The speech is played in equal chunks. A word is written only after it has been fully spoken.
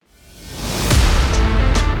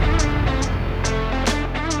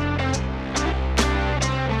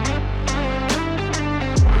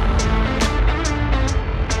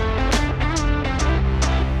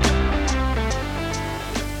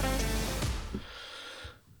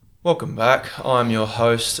Welcome back. I'm your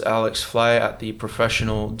host, Alex Flay, at the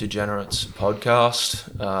Professional Degenerates podcast.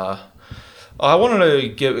 I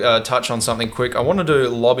wanted to touch on something quick. I want to do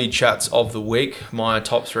lobby chats of the week, my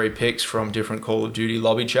top 3 picks from different Call of Duty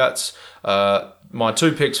lobby chats. My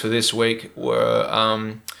 2 picks for this week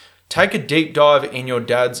were take a deep dive in your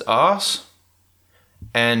dad's ass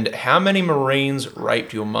and how many Marines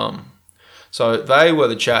raped your mum. So they were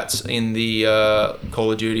the chats in the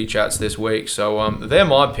Call of Duty chats this week. So they're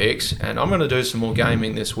my picks, and I'm going to do some more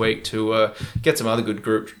gaming this week to get some other good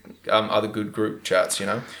group chats. You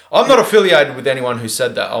know, I'm not affiliated with anyone who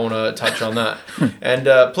said that. I want to touch on that.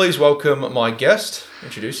 And please welcome my guest.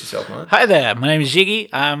 Introduce yourself, mate. Hi there. My name is Zhygi.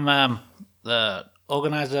 I'm the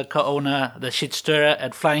organizer, co-owner, the shit stirrer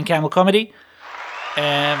at Flying Camel Comedy.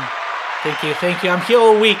 Thank you. I'm here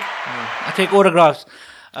all week. I take autographs.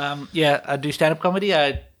 I do stand-up comedy.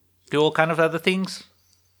 I do all kind of other things.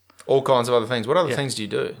 All kinds of other things. What other things do you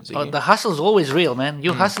do, Zhygi? Oh, the hustle's always real, man.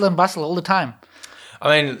 You hustle and bustle all the time.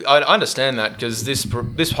 I mean, I understand that because this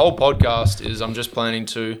whole podcast is I'm just planning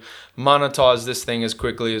to monetize this thing as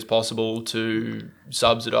quickly as possible to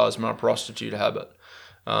subsidize my prostitute habit.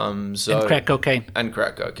 And crack cocaine.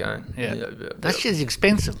 Yeah. That shit's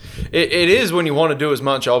expensive. It is when you want to do as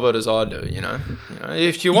much of it as I do, you know.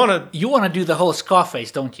 If you want to... You want to do the whole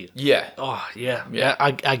Scarface, don't you? Yeah. Oh, yeah.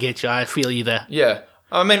 I get you. I feel you there. Yeah.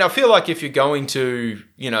 I mean, I feel like if you're going to,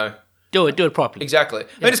 you know... Do it properly. Exactly.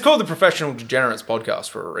 I mean, it's called the Professional Degenerates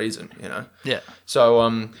podcast for a reason, you know. Yeah.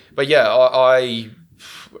 So, but yeah, I'm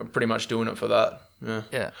pretty much doing it for that.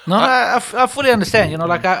 Yeah. No, I fully understand. You know,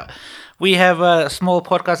 like we have a small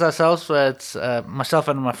podcast ourselves. Where it's myself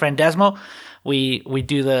and my friend Dasmo. We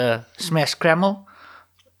do the Smash Cramel.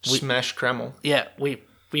 Smash Cramel. Yeah, we're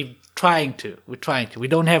trying to. We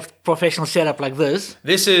don't have professional setup like this.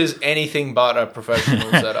 This is anything but a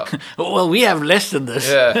professional setup. Well, we have less than this.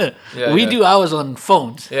 Yeah. We do ours on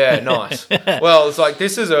phones. Yeah, nice. Well, it's like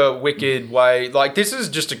this is a wicked way. Like this is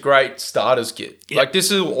just a great starter's kit. Yeah. Like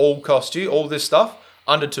this will all cost you all this stuff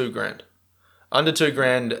under $2,000. Under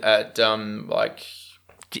 $2,000 at like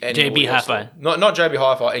JB Hi-Fi. Not JB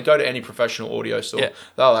Hi-Fi. Go to any professional audio store. Yeah.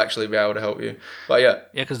 They'll actually be able to help you. But yeah.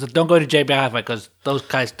 Yeah, because don't go to JB Hi-Fi because those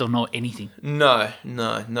guys don't know anything. No.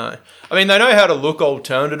 I mean, they know how to look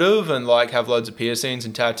alternative and like have loads of piercings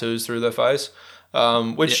and tattoos through their face.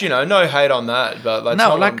 Which, you know, no hate on that, but that's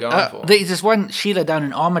not what I'm going for. There's this one Sheila down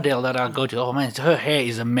in Armadale that I go to. Oh man, her hair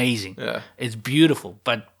is amazing. Yeah. It's beautiful.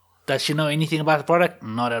 But does she know anything about the product?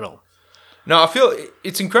 Not at all. No, I feel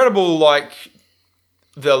it's incredible, like,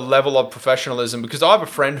 the level of professionalism, because I have a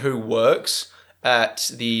friend who works at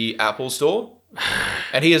the Apple store,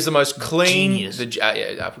 and he is the most clean...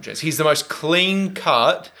 Apple Genius. He's the most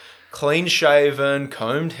clean-cut, clean-shaven,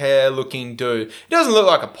 combed-hair looking dude. He doesn't look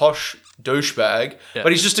like a posh douchebag,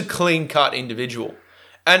 but he's just a clean-cut individual.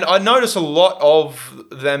 And I notice a lot of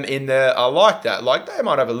them in there are like that. Like, they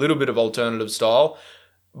might have a little bit of alternative style,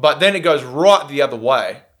 but then it goes right the other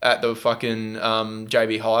way at the fucking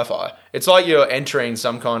JB Hi-Fi. It's like you're entering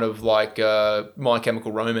some kind of like My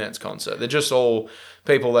Chemical Romance concert. They're just all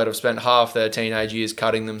people that have spent half their teenage years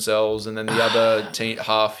cutting themselves and then the other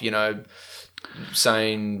half, you know,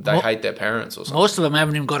 saying they hate their parents or something. Most of them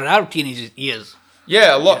haven't even got it out of teenage years.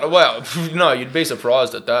 Yeah, a lot. Well, no, you'd be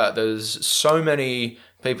surprised at that. There's so many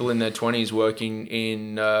people in their 20s working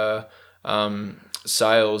in...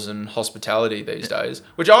 sales and hospitality these days,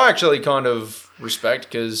 which I actually kind of respect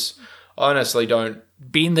because I honestly don't...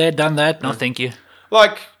 Been there, done that. No, thank you.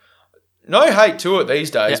 Like, no hate to it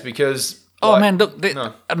these days because... Oh, man, look,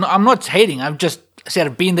 I'm not hating. I've just said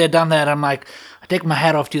I've been there, done that. I'm like, I take my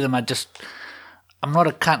hat off to them. I'm not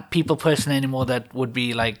a people person anymore that would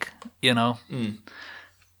be like, you know,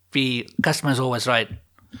 be customer's always right.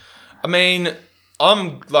 I mean,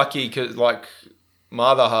 I'm lucky because, like...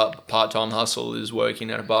 My other part-time hustle is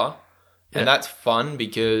working at a bar. And that's fun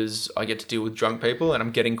because I get to deal with drunk people and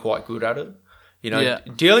I'm getting quite good at it. You know,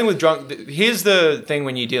 dealing with drunk... Here's the thing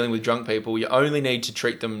when you're dealing with drunk people. You only need to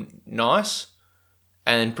treat them nice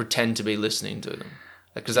and pretend to be listening to them.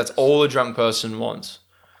 Because that's all a drunk person wants.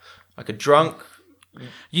 Like a drunk...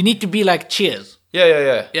 You need to be like Cheers.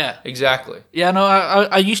 Yeah. Exactly. Yeah, no,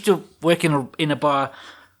 I used to work in a bar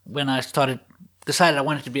when I decided I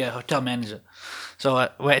wanted to be a hotel manager. So I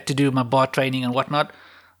had to do my bar training and whatnot.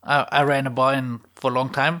 I ran a bar for a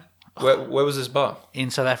long time. Where was this bar?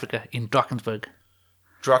 In South Africa, in Drakensberg.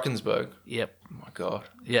 Drakensberg? Yep. Oh my God.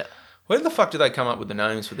 Yeah. Where the fuck do they come up with the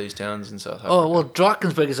names for these towns in South Africa? Oh, well,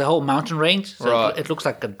 Drakensberg is a whole mountain range. So right. It looks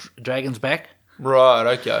like a dragon's back.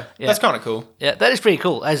 Right, okay. Yeah. That's kind of cool. Yeah, that is pretty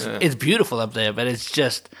cool. It's beautiful up there, but it's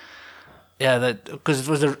just... Yeah, because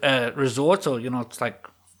it was a resort, so, you know, it's like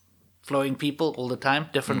flowing people all the time.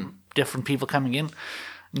 Different people coming in.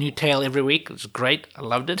 New tale every week. It was great. I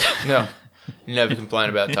loved it. No, never complain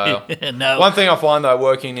about tail. No. One thing I find though,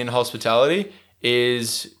 working in hospitality,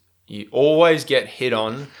 is you always get hit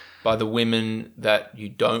on by the women that you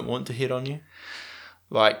don't want to hit on you.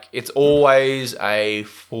 Like, it's always a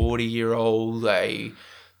 40-year-old, a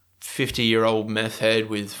 50-year-old meth head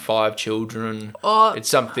with 5 children. It's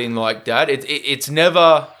something like that. It's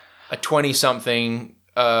never a 20-something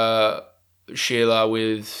Sheila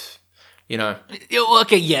with, you know.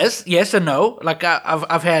 Okay, yes and no. Like,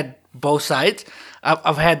 I've had both sides.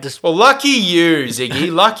 I've had this. Well, lucky you,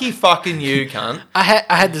 Zhygi. Lucky fucking you, cunt. I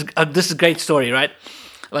had this. This is a great story, right?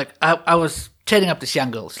 Like, I was chatting up this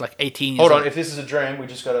young girl. It's like 18 years Hold on. old. If this is a dream, we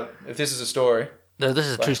just gotta. If this is a story. No, this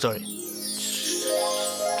is a true story.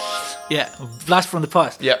 Yeah, blast from the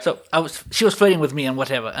past. Yeah. So she was flirting with me and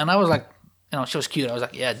whatever, and I was like, she was cute. I was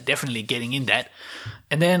like, yeah, definitely getting in that.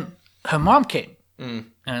 And then her mom came,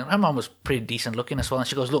 and her mom was pretty decent looking as well. And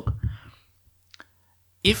she goes, "Look,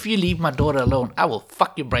 if you leave my daughter alone, I will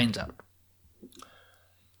fuck your brains out."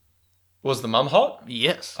 Was the mum hot?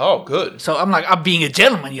 Yes. Oh, good. So I'm like, I'm being a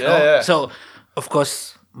gentleman, you know. Yeah. So of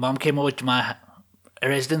course, mom came over to my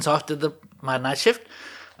residence after my night shift.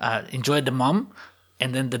 Enjoyed the mom,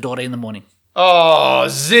 and then the daughter in the morning. Oh,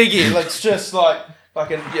 Zhygi, let's just like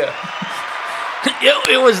fucking yeah.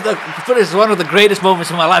 It was one of the greatest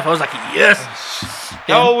moments of my life. I was like, yes.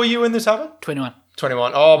 How old were you when this happened? 21.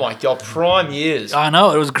 21. Oh my god, prime years. I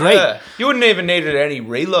know, it was great. Yeah. You wouldn't even needed any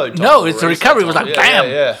reload time. No, it's a recovery. It was like, damn.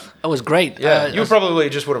 Yeah. It was great. Yeah, you probably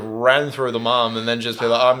just would have ran through the mum and then just be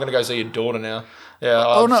like, I'm going to go see your daughter now.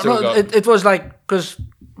 Yeah. It was like, because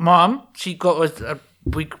mom, she got with a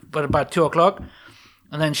week, but about 2 o'clock,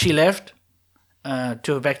 and then she left back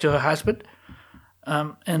to her husband.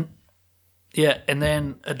 And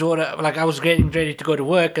then a daughter, like, I was getting ready to go to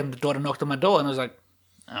work, and the daughter knocked on my door, and I was like,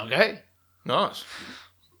 okay. Nice.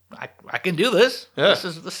 I can do this. Yeah. This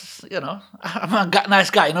is, I'm a nice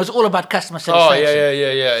guy. It's all about customer satisfaction. Oh,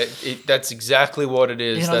 yeah. That's exactly what it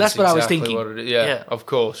is. That's what I was thinking. What it is. Yeah, of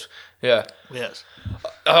course. Yeah. Yes.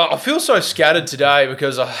 I feel so scattered today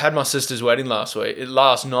because I had my sister's wedding last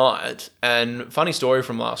night, and funny story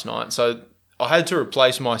from last night. So I had to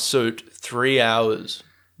replace my suit 3 hours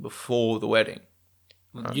before the wedding.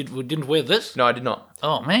 You didn't wear this? No, I did not.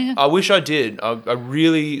 Oh, man. I wish I did. I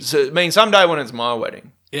really... So, I mean, someday when it's my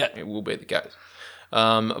wedding, yeah, it will be the case.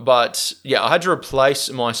 But, yeah, I had to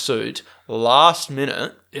replace my suit last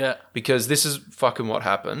minute. Yeah. Because this is fucking what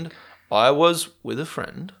happened. I was with a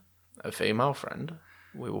friend, a female friend.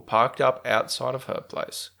 We were parked up outside of her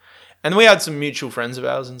place. And we had some mutual friends of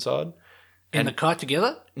ours inside. In the car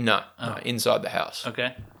together? No, inside the house.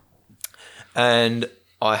 Okay. And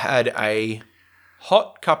I had a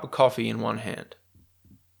hot cup of coffee in one hand.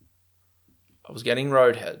 I was getting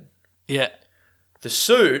roadhead. Yeah. The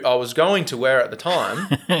suit I was going to wear at the time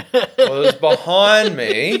was behind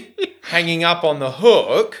me, hanging up on the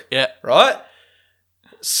hook. Yeah. Right?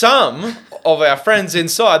 Some of our friends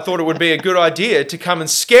inside thought it would be a good idea to come and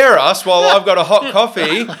scare us while I've got a hot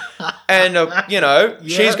coffee and,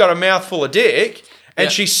 she's got a mouthful of dick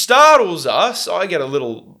and she startles us. I get a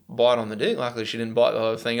little bite on the dick. Luckily, she didn't bite the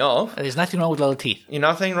whole thing off. There's nothing wrong with little teeth.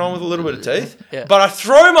 Nothing wrong with a little bit of teeth. Yeah. But I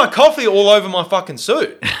throw my coffee all over my fucking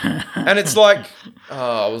suit. And it's like,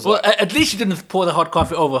 at least you didn't pour the hot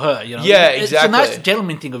coffee over her, Yeah, exactly. It's a nice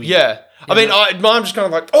gentleman thing of you. Yeah. Mine just kind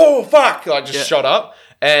of like, oh, fuck. Like, just shot up.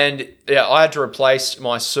 And, I had to replace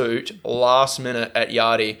my suit last minute at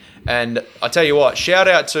Yardie. And I tell you what, shout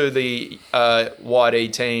out to the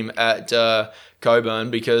YD team at Coburn,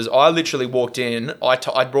 because I literally walked in.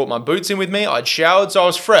 I brought my boots in with me. I'd showered, so I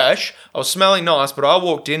was fresh. I was smelling nice, but I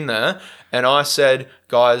walked in there and I said,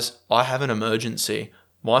 guys, I have an emergency.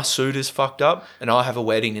 My suit is fucked up and I have a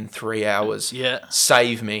wedding in 3 hours. Yeah.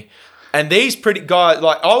 Save me. And these pretty guys,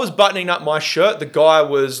 like, I was buttoning up my shirt. The guy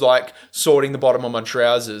was, like, sorting the bottom of my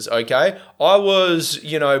trousers, okay? I was,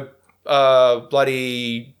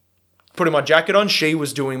 bloody putting my jacket on. She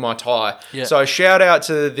was doing my tie. Yeah. So shout out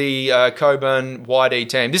to the Coburn YD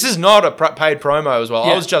team. This is not a paid promo as well.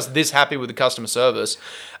 Yeah. I was just this happy with the customer service.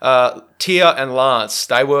 Tia and Lance,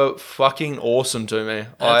 they were fucking awesome to me.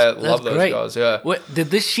 I love those guys, yeah.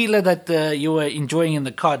 Did this Sheila that you were enjoying in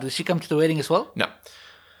the car, did she come to the wedding as well? No.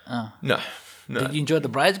 Oh. No. Did you enjoy the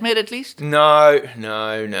bridesmaid at least? No. They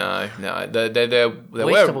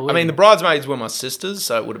were. I mean, the bridesmaids were my sisters,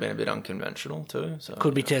 so it would have been a bit unconventional too. So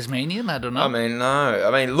could be Tasmanian. I don't know. I mean, no.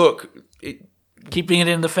 I mean, look. Keeping it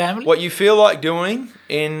in the family. What you feel like doing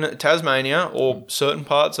in Tasmania or certain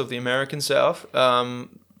parts of the American South,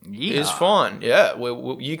 Yeah. is fine. Yeah,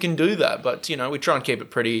 you can do that, but we try and keep it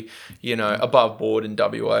pretty, above board in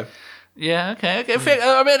WA. Yeah, okay. Fair.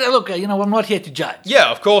 I mean, look, I'm not here to judge.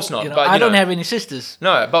 Yeah, of course not. But I don't have any sisters.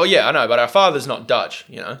 No, but yeah, I know. But our father's not Dutch.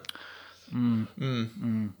 You know.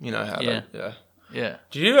 You know how. Yeah. Yeah.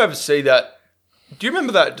 Did you ever see that? Do you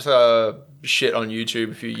remember that shit on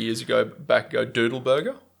YouTube a few years ago? Doodle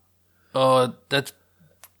Burger. Oh, that's.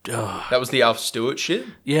 That was the Alf Stewart shit.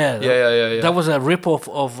 Yeah. That was a rip-off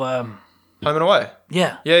of. Home and Away.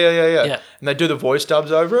 Yeah. Yeah. And they do the voice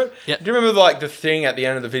dubs over it. Yeah. Do you remember the thing at the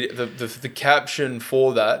end of the video? The caption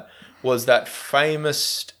for that was that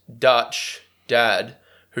famous Dutch dad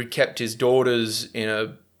who kept his daughters in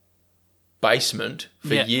a basement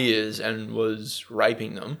for years and was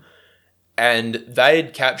raping them, and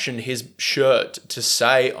they'd captioned his shirt to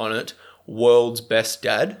say on it, "World's Best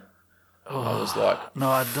Dad." I was like, no,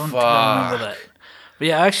 I don't remember that. But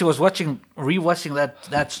yeah, I actually was rewatching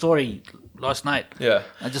that story last night. Yeah.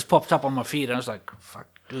 It just popped up on my feed and I was like, fuck,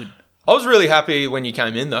 dude. I was really happy when you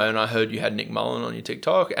came in though, and I heard you had Nick Mullen on your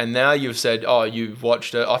TikTok, and now you've said, you've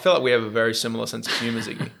watched it. I feel like we have a very similar sense of humour,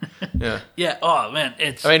 Zhygi. Yeah. Yeah. Oh man,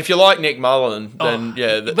 I mean, if you like Nick Mullen, then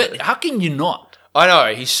but how can you not? I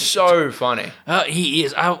know, he's so funny. He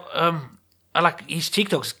is. I like his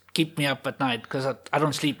TikToks. Keep me up at night because I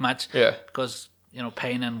don't sleep much. Yeah. Because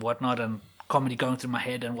pain and whatnot and comedy going through my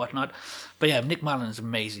head and whatnot. But yeah, Nick Mullen is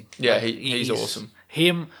amazing. Yeah, he's awesome.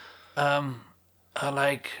 Him, I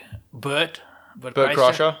like Bert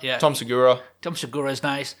Kreischer. Yeah. Tom Segura. Tom Segura is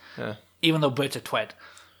nice. Yeah. Even though Bert's a twat.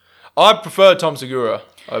 I prefer Tom Segura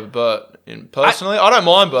over Bert. Personally, I don't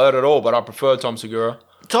mind Bert at all, but I prefer Tom Segura.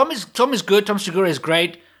 Tom is good. Tom Segura is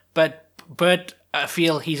great, but Bert, I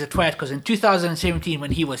feel he's a twat because in 2017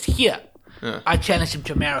 when he was here, I challenged him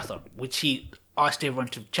to a marathon, which he asked everyone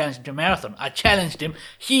to challenge him to a marathon. I challenged him.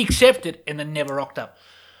 He accepted and then never rocked up.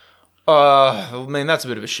 I mean, that's a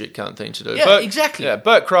bit of a shit cunt thing to do. Yeah, exactly. Yeah,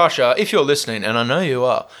 Bert Kreischer, if you're listening, and I know you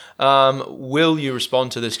are, will you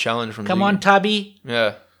respond to this challenge from Come Zhygi? on, Tubby.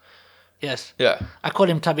 Yeah. Yes. Yeah. I call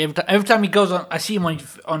him Tubby every time he goes on. I see him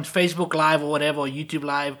on Facebook Live or whatever, or YouTube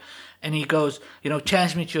Live, and he goes,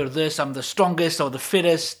 challenge me to this. I'm the strongest or the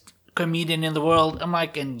fittest comedian in the world. I'm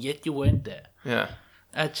like, and yet you weren't there. Yeah.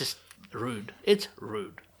 That's just rude. It's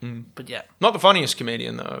rude. But yeah. Not the funniest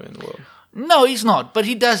comedian, though, in the world. No, he's not. But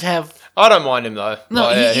he does have... I don't mind him, though. No,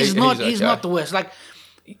 he's not. He's not the worst. Like,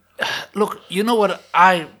 look, you know what?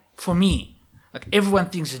 For me, like everyone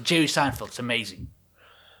thinks that Jerry Seinfeld's amazing.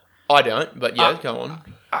 I don't, but yeah, go on.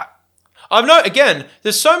 I've no. Again,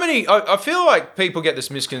 there's so many. I feel like people get this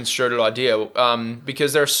misconstrued idea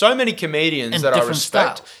because there are so many comedians that I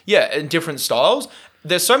respect. Styles. Yeah, in different styles.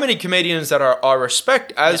 There's so many comedians that I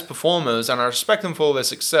respect as performers, and I respect them for all their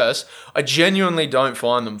success. I genuinely don't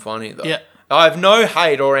find them funny, though. Yeah. I have no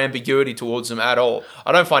hate or ambiguity towards them at all.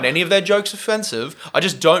 I don't find any of their jokes offensive. I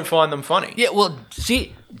just don't find them funny. Yeah, well,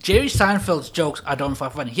 see, Jerry Seinfeld's jokes I don't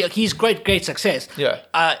find funny. He's great success. Yeah.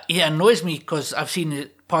 He annoys me because I've seen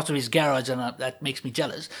parts of his garage and that makes me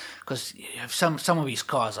jealous because some of his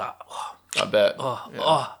cars are... Oh, I bet.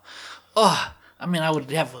 I mean, I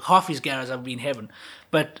would have half his garage, I would be in heaven.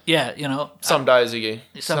 But yeah, Some days, Zhygi.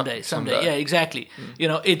 Someday. Yeah, exactly.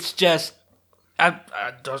 It's just...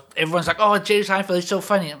 everyone's like, oh, Jerry Seinfeld is so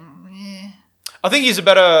funny. I think he's a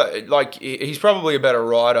better, he's probably a better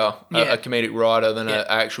writer, a comedic writer than an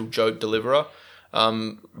actual joke deliverer.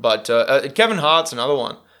 But Kevin Hart's another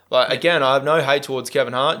one. Again, I have no hate towards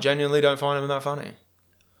Kevin Hart. Genuinely don't find him that funny.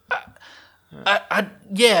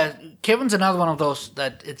 Kevin's another one of those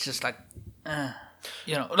that it's just like,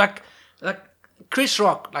 like Chris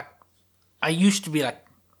Rock. Like, I used to be like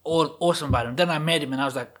all awesome about him. Then I met him and I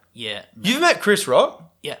was like, yeah. No. You've met Chris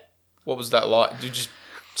Rock? Yeah. What was that like? Did you just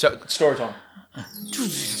story time?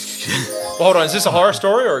 Hold on, is this a horror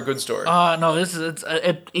story or a good story? No,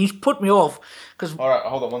 he's put me off because. All right,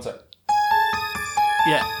 hold on one sec.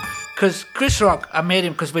 Yeah, because Chris Rock, I met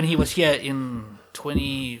him because when he was here in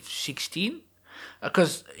 2016,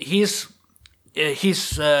 because his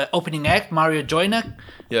opening act, Mario Joyner,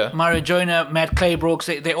 Matt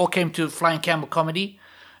Claybrooks, they all came to Flying Camel Comedy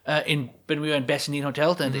when we were in Bassendean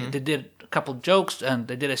Hotel, and they did a couple of jokes and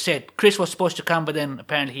they did a set. Chris was supposed to come, but then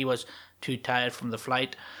apparently he was too tired from the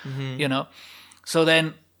flight, So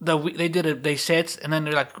then they did they sets, and then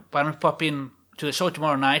they're like, why don't we pop in to the show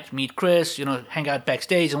tomorrow night, meet Chris, hang out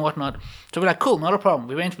backstage and whatnot. So we're like, cool, not a problem.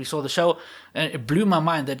 We went, we saw the show, and it blew my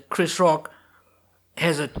mind that Chris Rock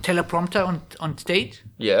has a teleprompter on stage.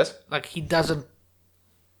 Yes. Like, he doesn't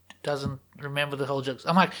remember the whole jokes.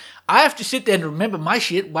 I'm like, I have to sit there and remember my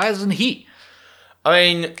shit. Why doesn't he? I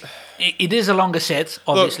mean... It is a longer set,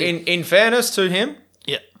 obviously. Look, in fairness to him,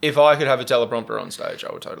 yeah, if I could have a teleprompter on stage,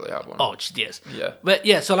 I would totally have one. Oh, yes. Yeah. But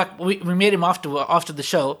yeah, so like we met him after the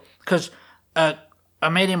show because I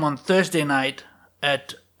met him on Thursday night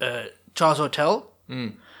at Charles Hotel,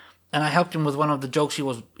 and I helped him with one of the jokes he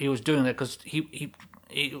was doing there because he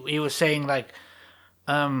was saying like,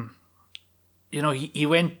 he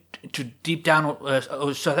went to deep down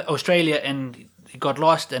Australia and he got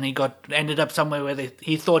lost and he ended up somewhere where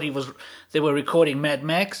he thought they were recording Mad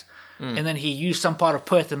Max, and then he used some part of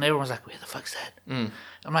Perth and everyone was like, where the fuck's that?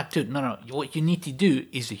 I'm like, dude, no, what you need to do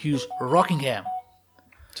is to use Rockingham.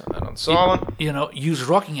 Turn that on silent. Use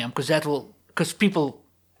Rockingham because people,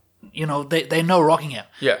 they know Rockingham.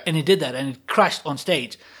 Yeah. And he did that and it crashed on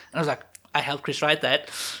stage. And I was like, I helped Chris write that.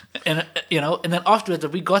 And, and then afterwards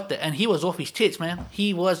we got there and he was off his tits, man.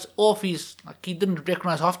 He was off his, he didn't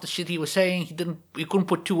recognize half the shit he was saying. He couldn't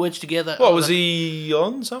put two words together. What, was he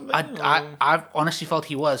on something? I honestly felt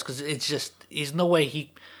he was because it's just, there's no way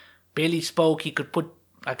he barely spoke. He could put,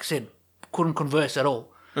 like I said, couldn't converse at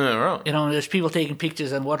all. Yeah, right. There's people taking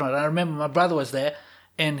pictures and whatnot. I remember my brother was there,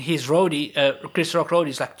 and his roadie, Chris Rock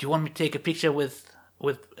roadie's like, "Do you want me to take a picture with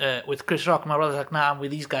Chris Rock?" My brother's like, "Nah, I'm with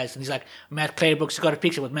these guys." And he's like, "Matt Clairbrooks, he got a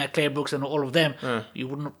picture with Matt Clairbrooks and all of them." You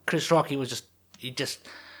wouldn't. Chris Rock, he just,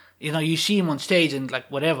 you see him on stage and like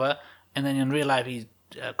whatever, and then in real life he's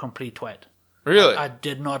a complete twat. Really, I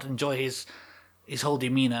did not enjoy his whole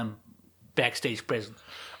demeanor and backstage presence.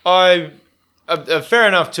 Fair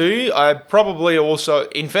enough too. I probably also,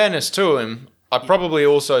 in fairness to him, I probably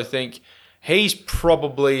also think he's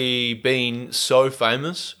probably been so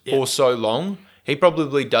famous for so long, he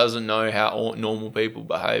probably doesn't know how normal people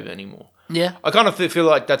behave anymore. Yeah. I kind of feel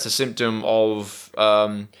like that's a symptom of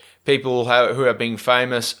people who have been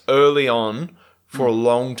famous early on for a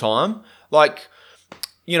long time. Like,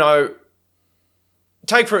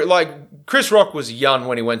 take for like Chris Rock was young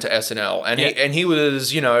when he went to SNL, and he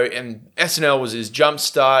was and SNL was his jump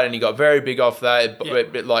start, and he got very big off that.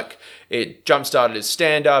 It jump started his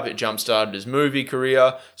stand up, it jump started his movie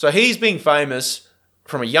career. So he's been famous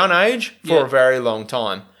from a young age for a very long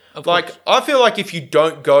time. I feel like if you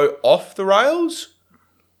don't go off the rails,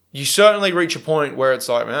 you certainly reach a point where it's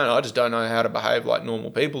like, man, I just don't know how to behave like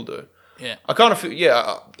normal people do. Yeah. I kind of feel,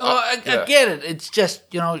 I get it. It's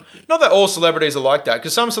just, Not that all celebrities are like that,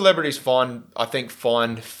 because some celebrities find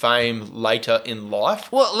fame later in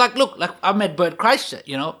life. Well, look, I met Bert Kreischer,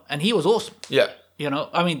 and he was awesome. Yeah.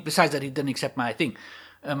 Besides that, he didn't accept my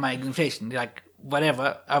invitation. Like,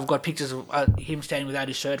 whatever. I've got pictures of him standing without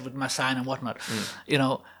his shirt with my sign and whatnot,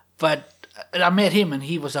 But I met him, and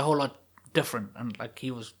he was a whole lot different. And,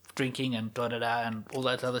 he was drinking and da-da-da and all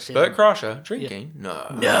that other shit. Bert Kreischer? Drinking? Yeah.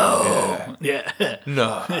 No. Yeah.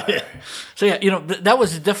 No. So, that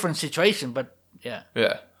was a different situation, but, yeah.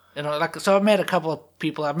 Yeah. So I met a couple of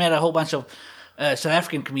people. I met a whole bunch of South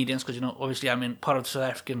African comedians because, obviously I'm in part of the South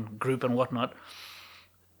African group and whatnot.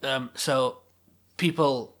 So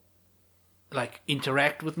people,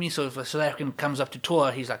 interact with me. So if a South African comes up to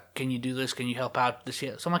tour, he's like, can you do this? Can you help out this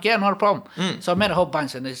year? So I'm like, yeah, not a problem. So I met a whole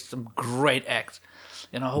bunch, and there's some great acts.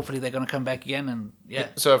 Hopefully they're going to come back again, and yeah.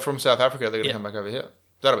 So from South Africa, they're going to come back over here.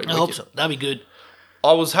 That'll be wicked. I hope so. That'd be good.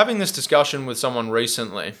 I was having this discussion with someone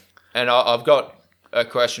recently, and I've got a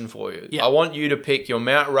question for you. Yeah. I want you to pick your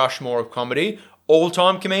Mount Rushmore of comedy,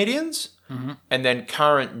 all-time comedians, and then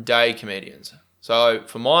current day comedians. So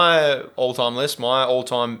for my all-time list, my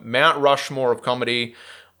all-time Mount Rushmore of comedy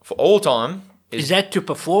for all time is that to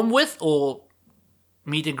perform with or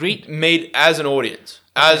meet and greet? Meet as an audience.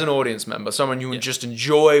 As an audience member, someone you would just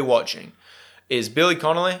enjoy watching, is Billy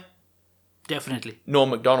Connolly. Definitely. Norm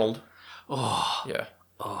Macdonald. Oh. Yeah.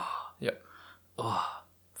 Oh. Yeah. Oh.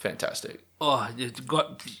 Fantastic. Oh, you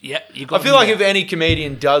got. I feel like if any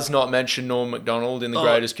comedian does not mention Norm Macdonald in the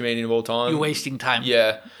greatest comedian of all time, you're wasting time.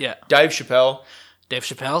 Yeah. Yeah. Dave Chappelle.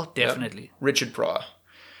 Definitely. Yep. Richard Pryor.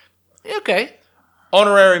 Okay.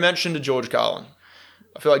 Honorary mention to George Carlin.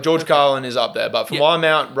 I feel like George Carlin is up there, but for my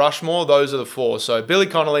Mount Rushmore, those are the four. So Billy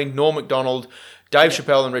Connolly, Norm Macdonald, Dave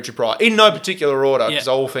Chappelle, and Richard Pryor. In no particular order, because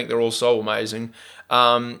I all think they're all so amazing.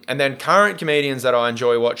 And then current comedians that I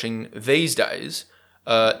enjoy watching these days,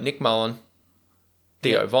 Nick Mullen,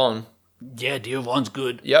 Theo Von. Yeah, Theo Von's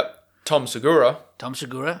good. Yep. Tom Segura.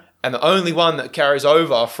 And the only one that carries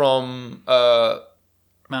over from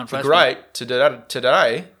Mount the Rushmore. great to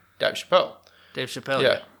today, Dave Chappelle.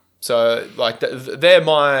 Yeah. So,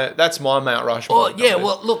 that's my Mount Rushmore. Oh, yeah,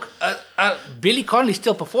 well, look, Billy Connolly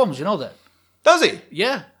still performs, you know that? Does he?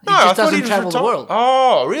 Yeah. He just doesn't travel the world.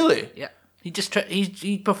 Oh, really? Yeah. He just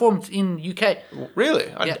he performs in UK.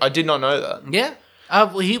 Really? I did not know that. Yeah.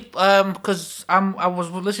 Because I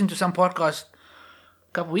was listening to some podcast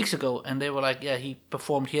couple weeks ago, and they were like, yeah, he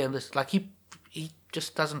performed here and this. Like he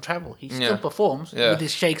just doesn't travel. He still performs with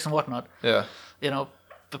his shakes and whatnot. Yeah.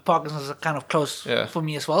 The Parkinson's are kind of close Yeah. for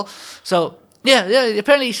me as well. So yeah,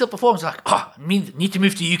 apparently he still performs. Like, need to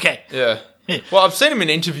move to UK. Yeah. Well, I've seen him in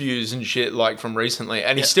interviews and shit like from recently,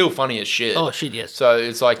 and he's still funny as shit. Oh shit, yes. So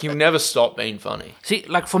it's like he'll never stop being funny. See,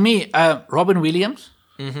 like for me, Robin Williams.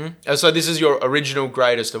 Mm-hmm. So this is your original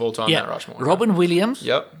greatest of all time, Mount Rushmore. Right? Robin Williams.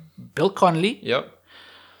 Yep. Bill Connolly. Yep.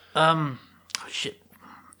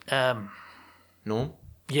 Norm.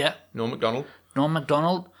 Yeah. Norm Macdonald. Norm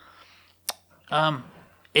Macdonald.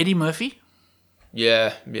 Eddie Murphy.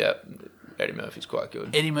 Yeah. Eddie Murphy's quite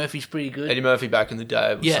good. Eddie Murphy's pretty good. Eddie Murphy back in the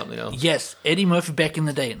day was something else. Yes, Eddie Murphy back in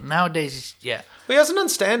the day. Nowadays, yeah. But he hasn't done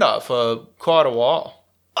stand-up for quite a while.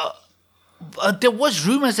 There was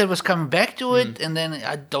rumors that was coming back to it, and then,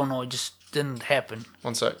 I don't know, it just didn't happen.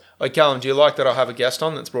 One sec. Hey, Callum, do you like that I have a guest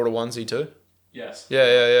on that's brought a onesie too? Yes.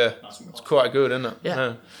 Yeah. It's quite good, isn't it?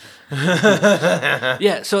 Yeah.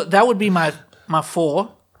 Yeah, so that would be my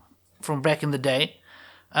 4 from back in the day.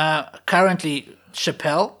 Currently,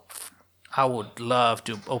 Chappelle. I would love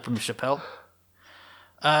to open with Chappelle.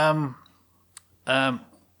 I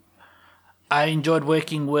enjoyed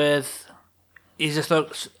working with. Is this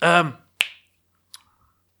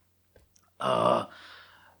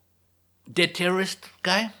dead terrorist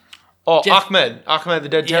guy? Oh, Ahmed, the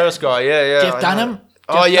dead terrorist guy. Yeah. Jeff Dunham.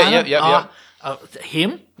 Oh, yeah.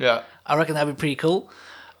 Him. Yeah. I reckon that'd be pretty cool.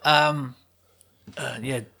 Ahmed,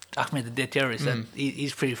 the dead terrorist.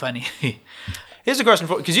 He's pretty funny. Here's a question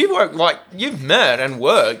for because you've met and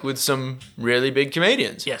worked with some really big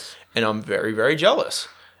comedians. Yes. And I'm very, very jealous.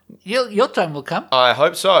 Your time will come. I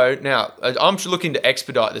hope so. Now, I'm looking to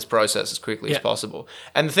expedite this process as quickly as possible.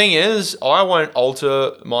 And the thing is, I won't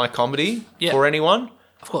alter my comedy for anyone.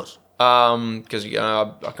 Of course. Because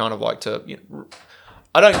I kind of like to.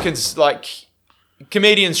 I don't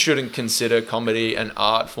comedians shouldn't consider comedy an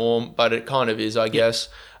art form, but it kind of is, I guess.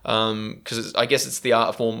 Because I guess it's the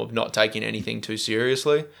art form of not taking anything too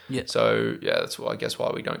seriously. Yeah. So that's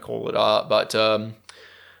why we don't call it art. But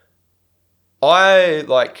I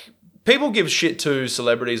people give shit to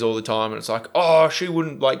celebrities all the time, and it's like, oh, she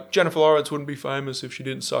wouldn't Jennifer Lawrence wouldn't be famous if she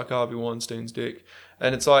didn't suck Harvey Weinstein's dick,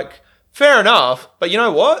 and it's like fair enough, but you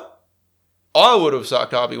know what? I would have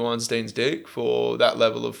sucked Harvey Weinstein's dick for that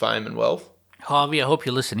level of fame and wealth. Harvey, I hope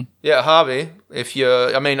you're listening. Yeah, Harvey,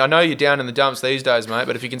 I know you're down in the dumps these days, mate,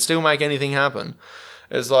 but if you can still make anything happen,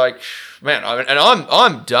 it's like, man,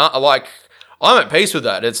 I'm done. I'm at peace with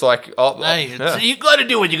that. It's like, So you got to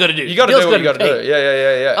do what you got to do. You got to do what you got to do.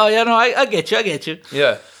 Yeah. Oh, yeah, no, I get you.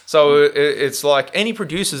 Yeah. So it's like any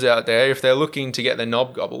producers out there, if they're looking to get their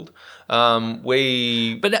knob gobbled,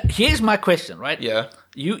 But here's my question, right? Yeah.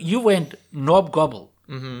 You went knob gobble.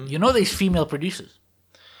 Mm-hmm. You know these female producers.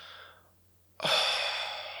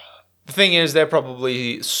 The thing is, they're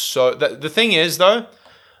probably so. The thing is, though,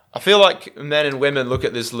 I feel like men and women look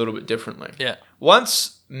at this a little bit differently. Yeah.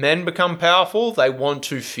 Once men become powerful, they want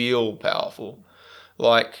to feel powerful.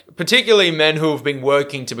 Particularly men who have been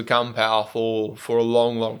working to become powerful for a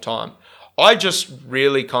long, long time. I just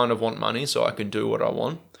really kind of want money so I can do what I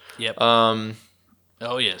want. Yep.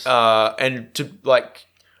 Oh, yes. And to,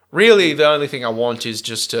 really the only thing I want is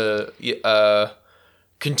just to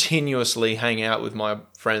continuously hang out with my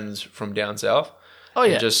friends from down south. Oh,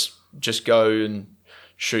 yeah. And just go and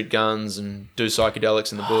shoot guns and do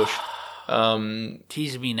psychedelics in the bush.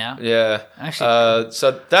 Tease me now. Yeah. Actually,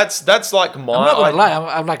 so that's like my... I'm not going to lie.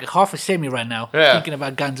 I'm like half a semi right now. Yeah. Thinking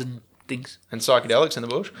about guns and things. And psychedelics in the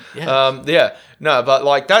bush. Yeah. No,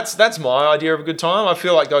 but that's my idea of a good time. I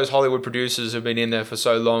feel like those Hollywood producers have been in there for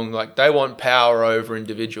so long, they want power over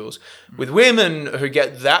individuals. With women who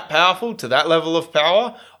get that powerful to that level of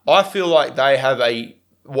power, I feel like they have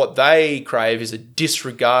what they crave is a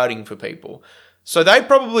disregarding for people. So they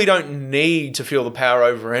probably don't need to feel the power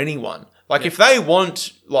over anyone. If they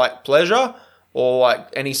want pleasure or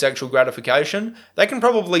any sexual gratification, they can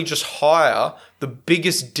probably just hire the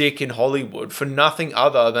biggest dick in Hollywood for nothing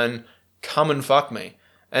other than come and fuck me.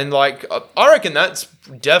 And I reckon that's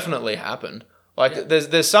definitely happened.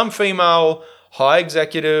 There's some female high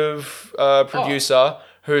executive producer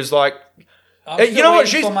who's you know what?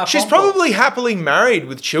 She's probably happily married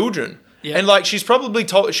with children. Yeah. And she's probably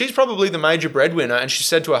the major breadwinner, and she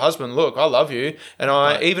said to her husband, "Look, I love you, and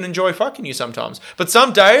I even enjoy fucking you sometimes. But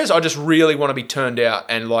some days I just really want to be turned out,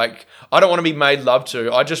 and I don't want to be made love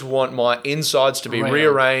to. I just want my insides to be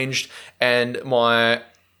rearranged and my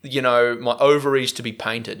ovaries to be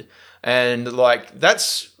painted, and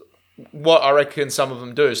that's what I reckon some of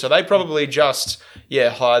them do. So they probably just,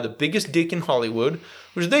 hire the biggest dick in Hollywood,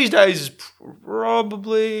 which these days is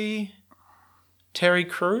probably Terry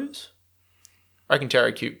Crews. I reckon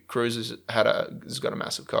Terry Crews has got a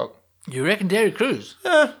massive cock. You reckon Terry Crews?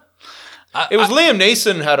 Yeah. It was Liam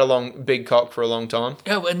Neeson had a big cock for a long time.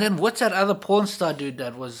 Yeah, and then what's that other porn star dude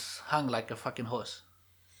that was hung like a fucking horse?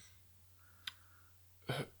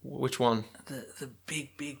 Which one? The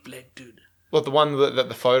big black dude. What, the one that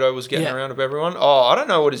the photo was getting around of everyone? Oh, I don't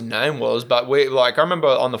know what his name was, but I remember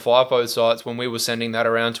on the FIFO sites when we were sending that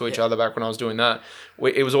around to each other back when I was doing that,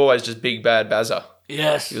 it was always just Big Bad Bazza.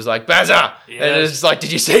 Yes. He was like, Bazza! Yes. And it's like,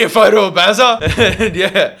 did you see a photo of Bazza? And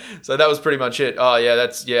yeah. So that was pretty much it. Oh,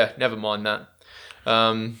 yeah, never mind that.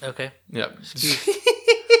 Okay. Yeah.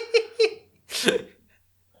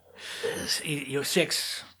 Your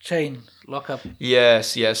sex chain lockup.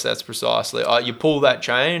 Yes, that's precisely. You pull that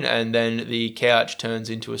chain and then the couch turns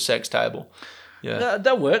into a sex table. Yeah.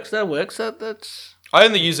 That works. That's. I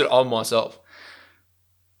only use it on myself.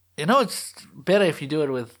 It's better if you do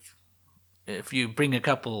it if you bring a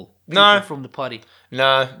couple people from the party.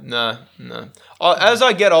 No. As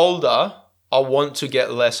I get older, I want to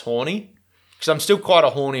get less horny because I'm still quite a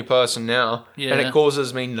horny person now, and it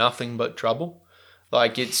causes me nothing but trouble.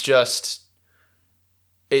 Like, it's just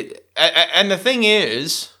it. And the thing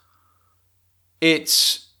is,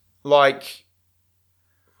 it's like,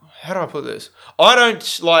 how do I put this? I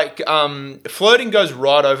don't like flirting goes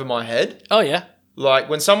right over my head. Oh yeah. Like,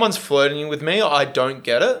 when someone's flirting with me, I don't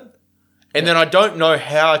get it. And then I don't know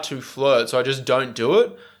how to flirt, so I just don't do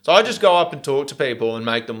it. So I just go up and talk to people and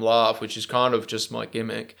make them laugh, which is kind of just my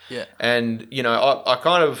gimmick. Yeah. And, I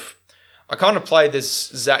kind of play this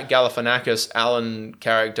Zach Galifianakis Alan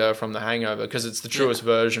character from The Hangover because it's the truest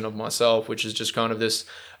version of myself, which is just kind of this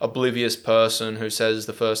oblivious person who says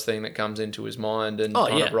the first thing that comes into his mind and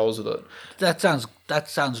kind of rolls with it. That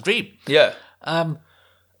sounds great. Yeah.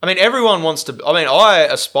 I mean, everyone wants to... I mean, I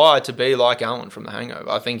aspire to be like Alan from The Hangover.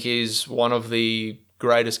 I think he's one of the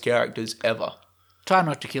greatest characters ever. Try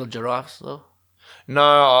not to kill giraffes, though. No,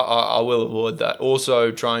 I will avoid that. Also,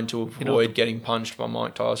 trying to avoid getting punched by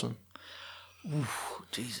Mike Tyson. Oof,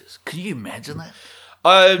 Jesus. Can you imagine that?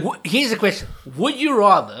 Here's a question. Would you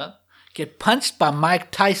rather get punched by Mike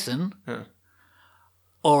Tyson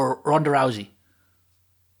or Ronda Rousey?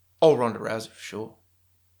 Oh, Ronda Rousey, for sure.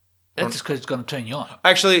 That's just because it's going to turn you on.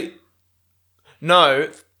 Actually, no,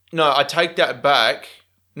 I take that back.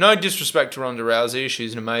 No disrespect to Ronda Rousey.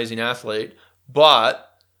 She's an amazing athlete. But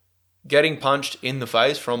getting punched in the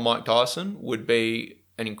face from Mike Tyson would be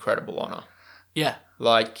an incredible honor. Yeah.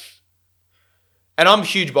 And I'm a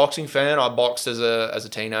huge boxing fan. I boxed as a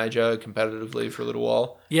teenager competitively for a little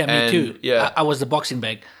while. Yeah, me too. Yeah. I was the boxing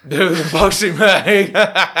bag. The boxing bag.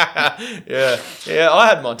 Yeah, I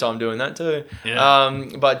had my time doing that too. Yeah.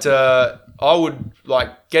 But I would,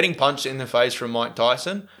 getting punched in the face from Mike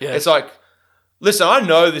Tyson. Yeah. It's like, listen, I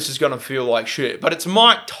know this is going to feel like shit, but it's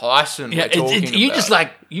Mike Tyson we're talking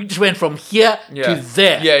about. You just went from here to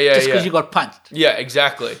there. Yeah. Just because you got punched. Yeah,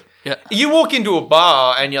 exactly. Yeah. You walk into a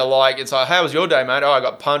bar and you're like, it's like, how was your day, mate? Oh, I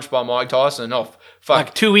got punched by Mike Tyson. Oh, fuck.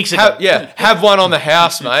 Like 2 weeks ago. Have one on the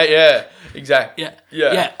house, mate. Yeah, exactly.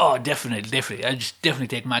 Yeah. Oh, definitely. I just definitely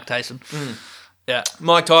take Mike Tyson. Yeah.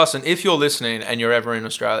 Mike Tyson, if you're listening and you're ever in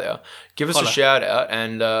Australia, give us a shout out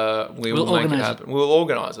and we'll make it happen. We'll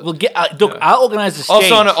organise it. We'll get. I'll organise the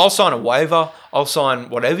stage. I'll sign a waiver. I'll sign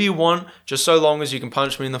whatever you want, just so long as you can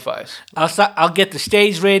punch me in the face. I'll get the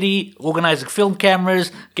stage ready, organise the film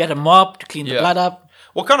cameras, get a mop to clean the blood up.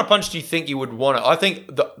 What kind of punch do you think you would want? I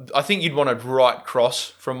think you'd want a right cross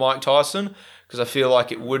from Mike Tyson because I feel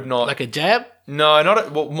like it would not like a jab. No,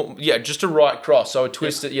 just a right cross. So a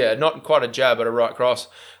twisted, not quite a jab, but a right cross.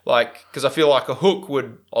 Because I feel like a hook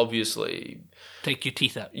would obviously take your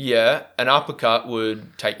teeth out. Yeah, an uppercut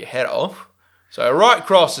would take your head off. So a right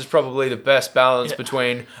cross is probably the best balance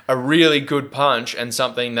between a really good punch and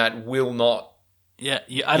something that will not. Yeah.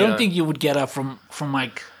 I don't think you would get up from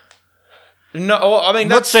Mike. No, I mean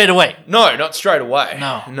not straight away. No, not straight away.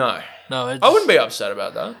 No. I wouldn't be upset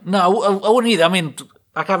about that. No, I wouldn't either. I mean,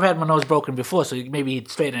 I've had my nose broken before, so maybe he'd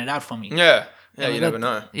straighten it out for me. Yeah, you never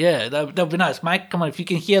know. Yeah, that'd be nice. Mike, come on, if you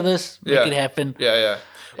can hear this, make it happen. Yeah.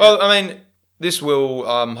 Well, I mean, this will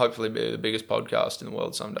hopefully be the biggest podcast in the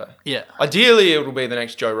world someday. Yeah. Ideally, it will be the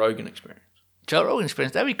next Joe Rogan experience. Joe Rogan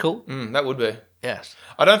experience, that'd be cool. That would be. Yes.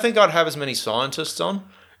 I don't think I'd have as many scientists on,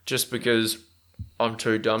 just because I'm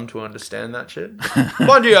too dumb to understand that shit.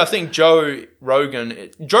 Mind you, I think Joe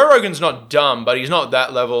Rogan's not dumb, but he's not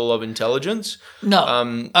that level of intelligence.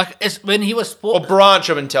 No. It's when he was... Or branch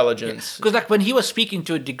of intelligence. Because like when he was speaking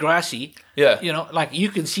to Degrassi, you know, like you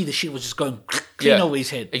can see the shit was just going clean over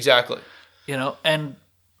his head. Exactly. You know, and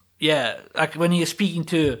like when he was speaking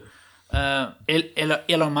to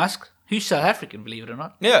Elon Musk, who's South African, believe it or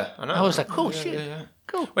not. Yeah, I know. I was like, oh shit. Yeah.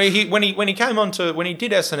 Cool. When he came on to, when he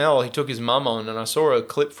did SNL, he took his mum on, and I saw a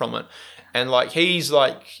clip from it, and like he's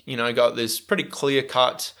like, you know, got this pretty clear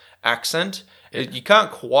cut accent. You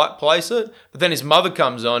can't quite place it, but then his mother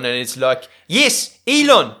comes on, and it's like, yes,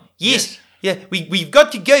 Elon, yes. Yeah, we've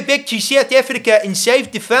got to go back to South Africa and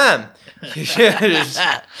save the farm. No,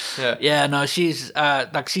 she's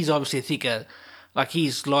she's obviously thicker. Like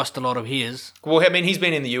he's lost a lot of his. Well, I mean, he's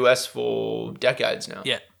been in the US for decades now.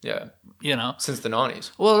 Yeah. You know, since the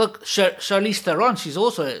 90s. Well, look, Charlize Theron, she's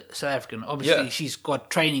also South African. Obviously, she's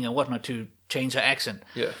got training and whatnot to change her accent.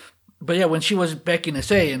 Yeah. But yeah, when she was back in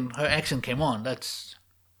SA and her accent came on, that's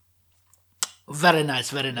very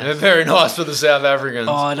nice, very nice. Very nice for the South Africans.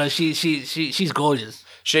 Oh no, she's gorgeous.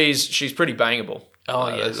 She's pretty bangable.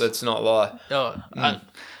 Oh yes, let's not lie. Oh,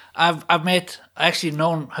 I've actually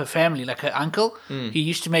known her family, like her uncle. He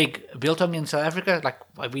used to make biltong in South Africa.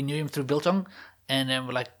 Like we knew him through biltong. And then,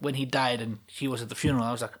 like, when he died and he was at the funeral,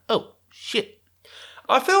 I was like, oh, shit.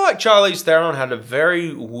 I feel like Charlize Theron had a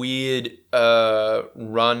very weird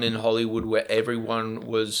run in Hollywood where everyone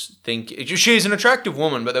was thinking... She's an attractive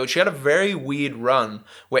woman, but she had a very weird run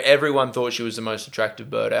where everyone thought she was the most attractive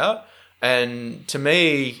bird out. And to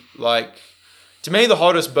me, the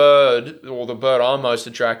hottest bird, or the bird I'm most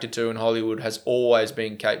attracted to in Hollywood, has always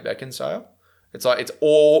been Kate Beckinsale. It's like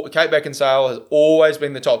Kate Beckinsale has always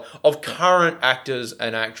been the top of current actors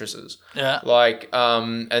and actresses. Yeah. Like,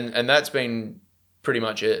 and that's been pretty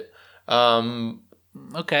much it.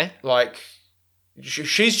 Okay. Like,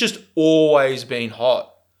 she's just always been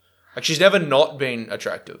hot. Like, she's never not been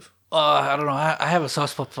attractive. I don't know. I have a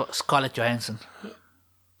soft spot for Scarlett Johansson.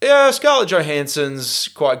 Yeah, Scarlett Johansson's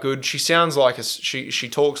quite good. She sounds like she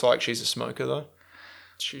talks like she's a smoker though.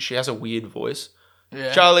 She has a weird voice.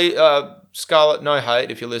 Yeah. Charlie, Scarlett, no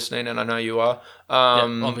hate if you're listening, and I know you are.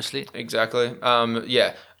 Obviously. Exactly.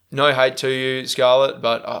 No hate to you, Scarlett,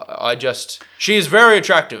 but she is very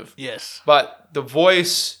attractive. Yes. But the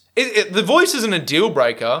voice, the voice isn't a deal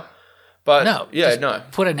breaker, but no.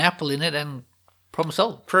 Put an apple in it and problem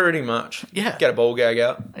solved. Pretty much. Yeah. Get a ball gag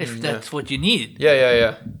out. If that's what you need.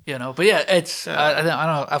 Yeah. You know, but it's, I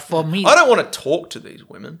don't know, for me. I don't want to talk to these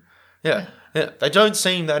women. Yeah. They don't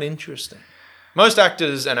seem that interesting. Most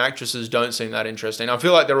actors and actresses don't seem that interesting. I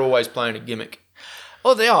feel like they're always playing a gimmick.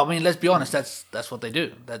 Oh, they are. I mean, let's be honest. That's what they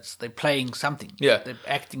do. They're playing something. Yeah.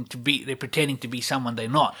 They're pretending to be someone they're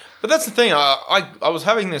not. But that's the thing. I was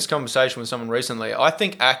having this conversation with someone recently. I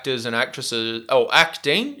think actors and actresses,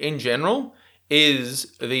 acting in general,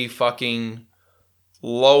 is the fucking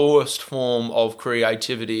lowest form of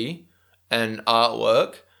creativity and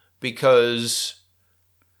artwork, because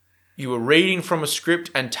you were reading from a script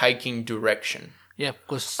and taking direction. Yeah,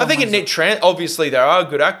 because I think obviously there are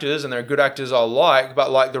good actors, and there are good actors I like, but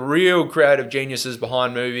like the real creative geniuses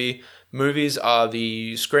behind movies are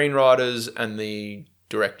the screenwriters and the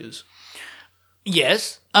directors.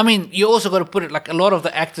 Yes. I mean, you also got to put it, like, a lot of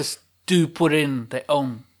the actors do put in their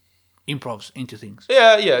own improvs into things.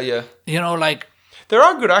 Yeah. You know, like... There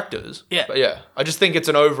are good actors. Yeah. But yeah, I just think it's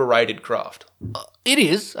an overrated craft. It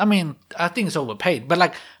is. I mean, I think it's overpaid. But,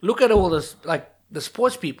 like, look at all this, like, the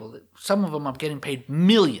sports people. Some of them are getting paid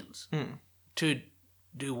millions to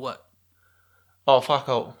do what? Oh, fuck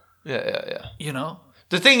all. Yeah. You know?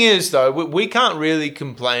 The thing is, though, we can't really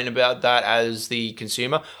complain about that as the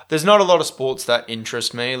consumer. There's not a lot of sports that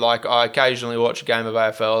interest me. Like, I occasionally watch a game of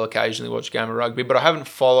AFL, occasionally watch a game of rugby, but I haven't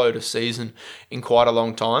followed a season in quite a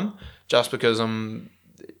long time, just because I'm...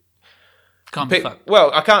 Can't be fucked.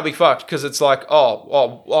 Well, I can't be fucked, because it's like,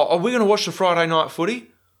 are we going to watch the Friday night footy?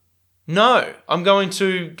 No, I'm going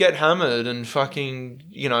to get hammered and fucking,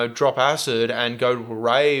 drop acid and go to a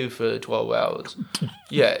rave for 12 hours.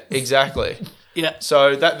 Yeah, exactly. Yeah.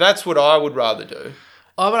 So that's what I would rather do.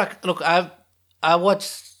 Oh, but like, look, I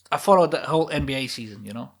followed the whole NBA season,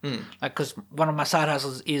 like, because one of my side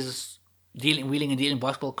hustles is wheeling and dealing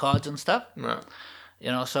basketball cards and stuff. Right.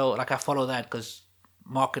 So like I follow that because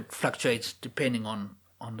market fluctuates depending on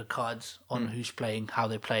the cards, on who's playing, how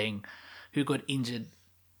they're playing, who got injured.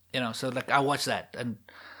 So like I watch that, and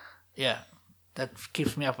yeah, that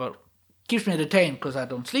keeps me entertained because I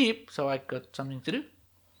don't sleep, so I got something to do.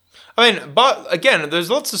 I mean, but again, there's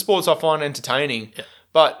lots of sports I find entertaining,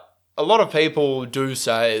 but a lot of people do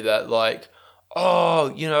say that, like, oh,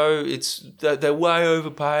 they're way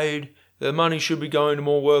overpaid. Their money should be going to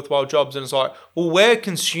more worthwhile jobs. And it's like, well, we're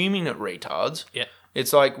consuming it, retards. Yeah.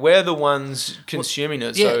 It's like we're the ones consuming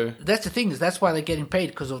it. Yeah, So that's the thing, is that's why they're getting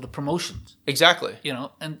paid, because of the promotions. Exactly.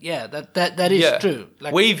 And that is true.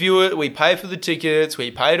 Like, we view it, we pay for the tickets, we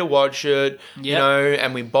pay to watch it,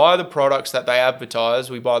 and we buy the products that they advertise,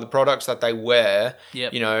 we buy the products that they wear.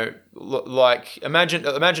 Yep. Like imagine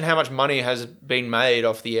how much money has been made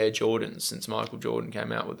off the Air Jordans since Michael Jordan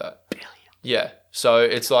came out with that. Billion. Yeah. So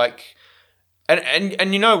it's like,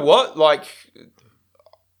 and you know what? Like,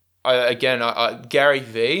 Gary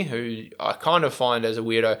V, who I kind of find as a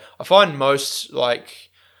weirdo. I find most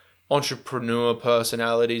like entrepreneur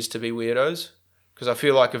personalities to be weirdos, because I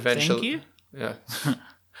feel like eventually. Thank you.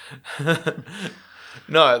 Yeah.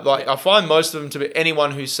 No, like I find most of them to be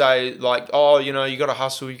anyone who say like, oh, you got to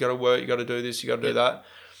hustle, you got to work, you got to do this, you got to do that.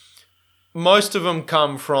 Most of them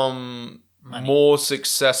come from money. More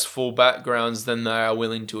successful backgrounds than they are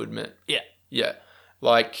willing to admit. Yeah. Yeah.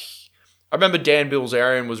 Like, I remember Dan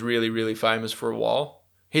Bilzerian was really, really famous for a while.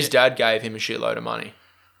 His dad gave him a shitload of money.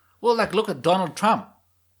 Well, like, look at Donald Trump.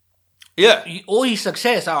 Yeah. All his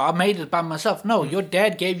success, I made it by myself. No, your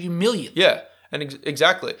dad gave you millions. Yeah, and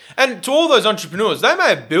exactly. And to all those entrepreneurs, they may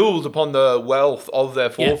have built upon the wealth of their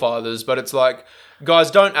forefathers, but it's like,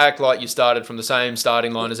 guys, don't act like you started from the same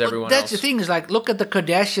starting line as everyone else. That's the thing, is like, look at the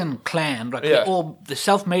Kardashian clan, like they're all the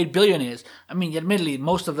self-made billionaires. I mean, admittedly,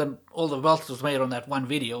 most of them, all the wealth was made on that one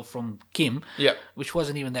video from Kim, which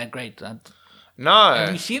wasn't even that great. No.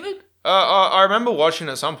 Have you seen it? I remember watching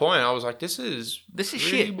it at some point. I was like, this is really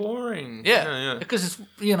shit. Boring. Yeah. Because it's,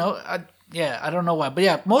 I don't know why. But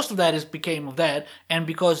yeah, most of that became of that, and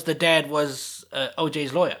because the dad was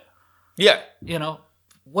OJ's lawyer. Yeah.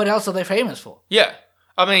 What else are they famous for? Yeah.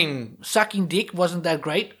 I mean, sucking dick wasn't that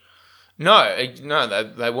great. No,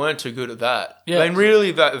 they weren't too good at that. Yeah. I mean,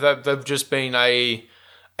 really, they've just been a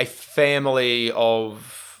family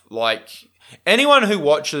of, like, anyone who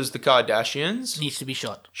watches the Kardashians needs to be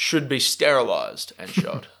shot. Should be sterilized and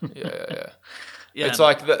shot. Yeah. It's no.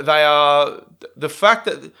 like they are the fact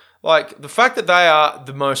that they are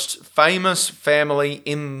the most famous family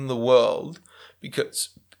in the world because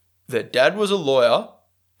their dad was a lawyer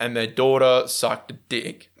and their daughter sucked a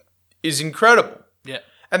dick is incredible. Yeah.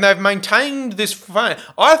 And they've maintained this fame.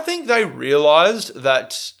 I think they realized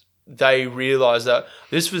that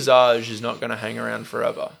this visage is not going to hang around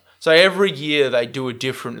forever. So every year they do a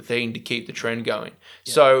different thing to keep the trend going.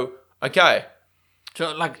 Yeah. So, okay.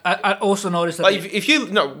 So, like, I also noticed that... Like,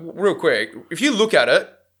 real quick, if you look at it,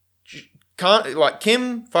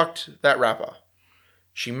 Kim fucked that rapper.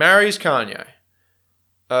 She marries Kanye.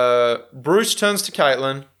 Bruce turns to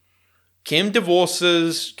Caitlyn. Kim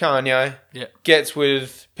divorces Kanye. Yeah. Gets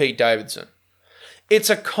with Pete Davidson.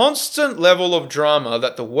 It's a constant level of drama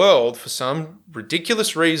that the world, for some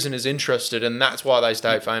ridiculous reason, is interested in. That's why they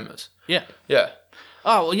stay famous. Yeah. Yeah.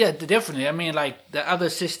 Oh, well, yeah, definitely. I mean, like, the other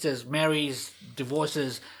sisters marries,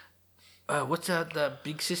 divorces. What's the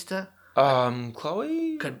big sister?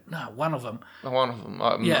 Chloe? No, one of them. One of them.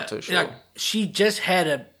 I'm not too sure. Like, she just had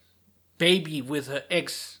a baby with her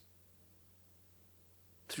ex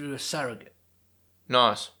through a surrogate.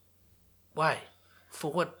 Nice. Why?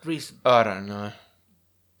 For what reason? I don't know.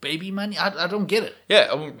 Baby money? I don't get it.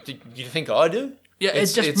 Yeah, do you think I do? Yeah, it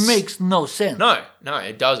just makes no sense. No,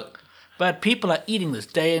 it doesn't. But people are eating this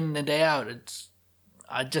day in and day out.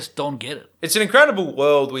 I just don't get it. It's an incredible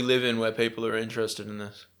world we live in where people are interested in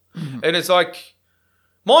this. Mm-hmm. And it's like,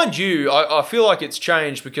 mind you, I feel like it's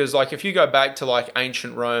changed because, like, if you go back to, like,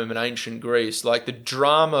 ancient Rome and ancient Greece, like, the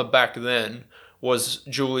drama back then was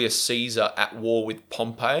Julius Caesar at war with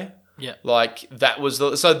Pompey. Yeah. Like, that was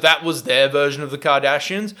their version of the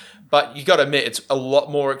Kardashians. But you got to admit, it's a lot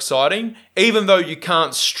more exciting. Even though you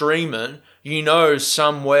can't stream it,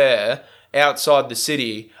 somewhere outside the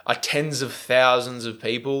city are tens of thousands of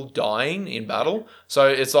people dying in battle. So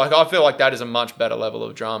it's like, I feel like that is a much better level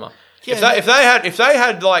of drama. Yeah, if they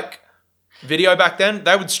had like video back then,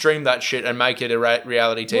 they would stream that shit and make it a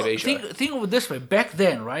reality TV show. Think of it this way. Back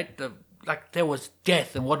then, right? There was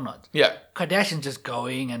death and whatnot. Yeah. Kardashians just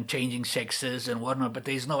going and changing sexes and whatnot, but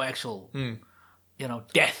there's no actual,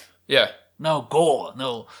 death. Yeah. No gore.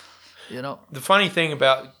 No, The funny thing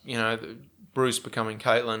about, Bruce becoming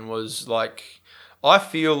Caitlyn was, like, I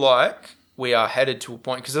feel like we are headed to a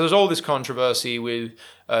point, because there's all this controversy with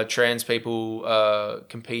trans people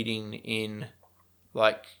competing in,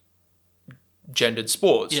 like, gendered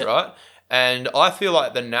sports, right? And I feel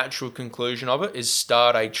like the natural conclusion of it is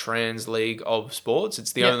start a trans league of sports.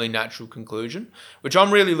 It's the only natural conclusion, which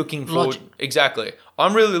I'm really looking forward. Exactly.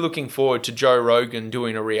 I'm really looking forward to Joe Rogan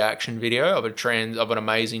doing a reaction video of an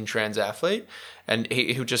amazing trans athlete. And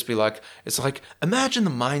he'll just be like, it's like, imagine the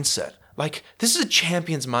mindset. Like, this is a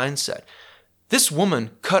champion's mindset. This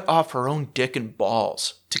woman cut off her own dick and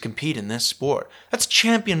balls to compete in this sport. That's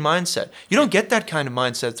champion mindset. You don't get that kind of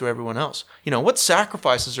mindset through everyone else. What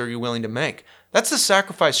sacrifices are you willing to make? That's the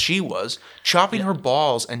sacrifice she was, chopping her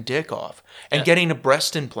balls and dick off, and getting the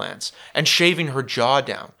breast implants, and shaving her jaw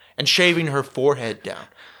down, and shaving her forehead down.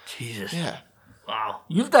 Jesus. Yeah. Wow.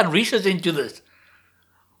 You've done research into this.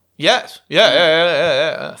 Yes.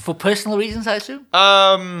 Yeah. For personal reasons, I assume?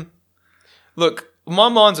 Look, my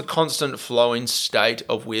mind's a constant flowing state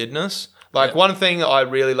of weirdness. Like, one thing that I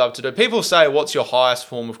really love to do, people say, what's your highest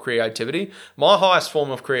form of creativity? My highest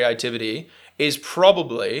form of creativity is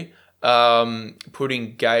probably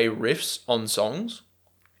putting gay riffs on songs.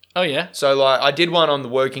 Oh, yeah? So, like, I did one on The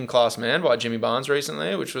Working Class Man by Jimmy Barnes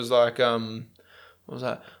recently, which was like, what was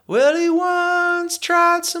that? Well, he once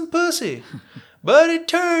tried some pussy, but it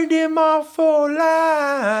turned him off for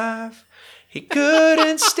life. He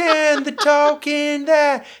couldn't stand the talking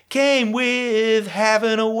that came with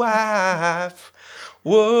having a wife.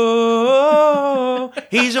 Whoa,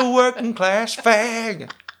 he's a working class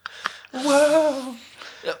fag. Whoa.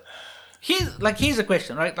 Here's a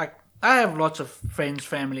question, right? Like, I have lots of friends,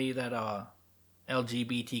 family that are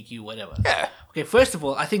LGBTQ, whatever. Yeah. Okay, first of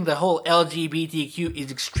all, I think the whole LGBTQ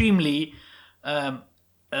is extremely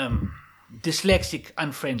dyslexic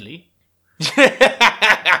unfriendly.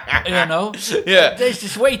 Yeah. There's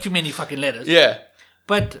just way too many fucking letters. Yeah.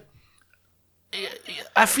 But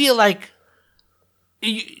I feel like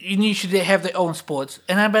you should have their own sports.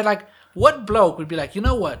 And I'd be like, what bloke would be like, you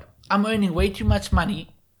know what? I'm earning way too much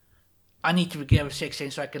money. I need to get a sex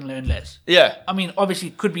change so I can learn less. Yeah. I mean, obviously,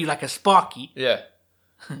 it could be like a Sparky. Yeah.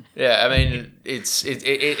 Yeah, I mean,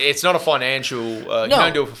 it's not a financial... You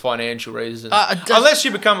don't do it for financial reasons. Unless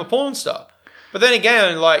you become a porn star. But then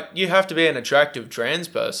again, like, you have to be an attractive trans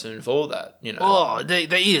person for that, Oh, there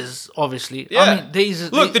is, obviously. Yeah. I mean,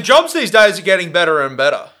 the jobs these days are getting better and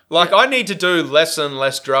better. Like, I need to do less and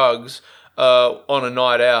less drugs on a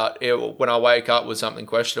night out when I wake up with something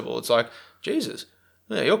questionable. It's like, Jesus,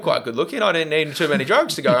 yeah, you're quite good looking. I didn't need too many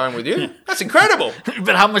drugs to go home with you. That's incredible.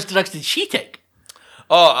 But how much drugs did she take?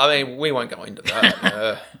 Oh, I mean, we won't go into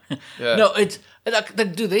that. Yeah. No, it's... Like,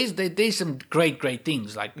 there's some great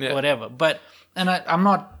things, like, whatever. But... And I'm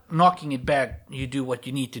not knocking it back. You do what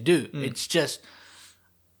you need to do. It's just,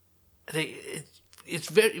 it's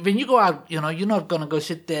very, when you go out, you're not going to go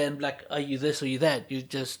sit there and like, are you this or you that? You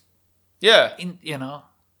just,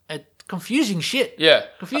 confusing shit. Yeah.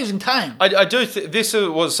 Confusing time. I do, this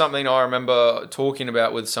was something I remember talking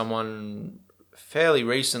about with someone fairly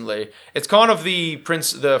recently. It's kind of the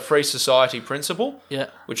free society principle.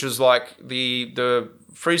 Yeah. Which was like, the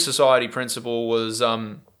free society principle was,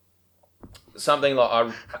 something like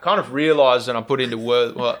I kind of realised and I put into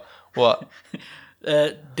word what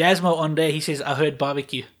Dasmo on there, he says, I heard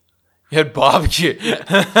barbecue. You heard barbecue?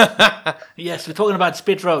 Yes, we're talking about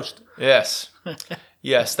spit roast. Yes.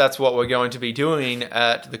 Yes, that's what we're going to be doing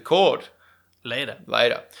at the court. Later.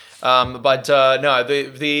 No,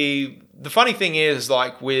 the funny thing is,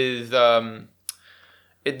 like, with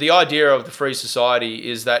the idea of the free society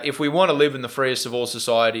is that if we want to live in the freest of all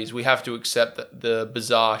societies, we have to accept the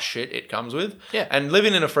bizarre shit it comes with. Yeah. And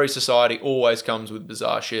living in a free society always comes with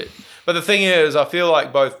bizarre shit. But the thing is, I feel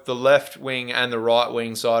like both the left wing and the right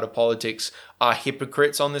wing side of politics are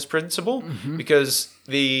hypocrites on this principle, because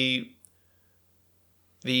the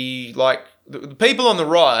people on the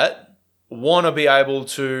right want to be able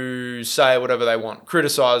to say whatever they want,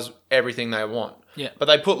 criticize everything they want. Yeah. But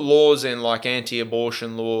they put laws in, like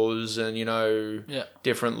anti-abortion laws and,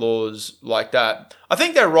 different laws like that. I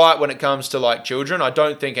think they're right when it comes to, like, children. I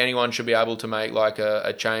don't think anyone should be able to make, like,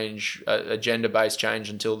 a change, a gender-based change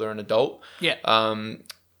until they're an adult. Yeah.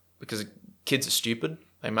 Because kids are stupid.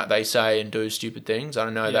 They say and do stupid things. I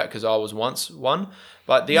don't know that because I was once one.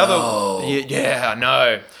 But the other... Yeah, I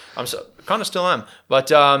know. I'm kind of still am.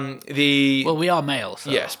 But Well, we are males.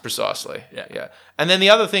 So. Yes, precisely. Yeah. And then the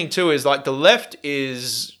other thing too is, like, the left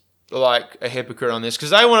is like a hypocrite on this,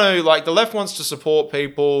 because they want to, like, the left wants to support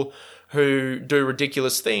people who do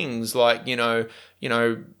ridiculous things, like,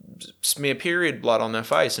 smear period blood on their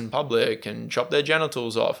face in public and chop their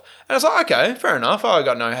genitals off. And it's like, okay, fair enough. I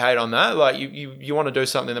got no hate on that. Like, you want to do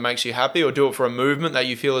something that makes you happy or do it for a movement that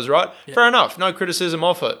you feel is right. Yeah. Fair enough. No criticism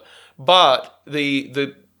of it. But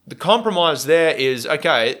the compromise there is,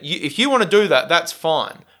 okay, if you want to do that, that's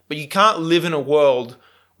fine. but you can't live in a world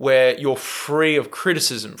where you're free of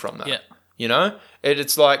criticism from that. Yeah. You know,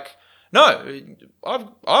 it's like, no, me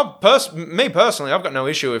personally, I've got no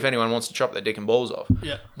issue if anyone wants to chop their dick and balls off.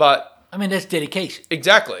 Yeah. But I mean, that's dedication.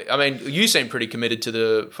 exactly. I mean, you seem pretty committed to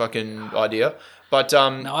the fucking idea, but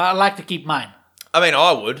No, I like to keep mine. I mean,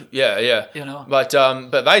 I would, yeah. You know, But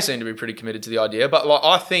they seem to be pretty committed to the idea. But like,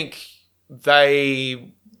 I think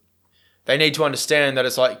they need to understand that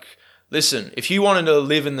it's like, listen, if you wanted to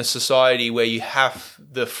live in the society where you have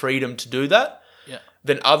the freedom to do that,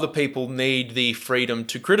 then other people need the freedom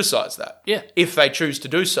to criticize that. Yeah. If they choose to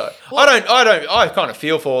do so. I kind of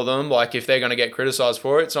feel for them, like if they're going to get criticized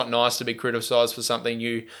for it, it's not nice to be criticized for something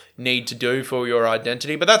you need to do for your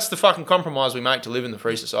identity, but that's the fucking compromise we make to live in the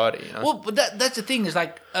free society, you know? Well, but that's the thing is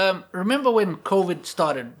like, remember when COVID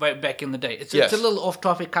started back in the day? It's a little off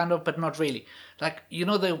topic kind of, but not really. Like, you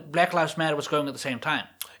know, the Black Lives Matter was going at the same time.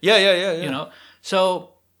 Yeah. You know,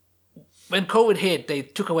 so when COVID hit, they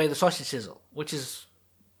took away the sausage sizzle, which is,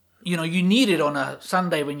 you know, you need it on a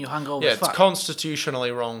Sunday when you're hungover. Yeah, it's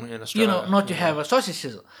constitutionally wrong in Australia. You know, not to have a sausage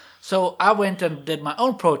sizzle. So I went and did my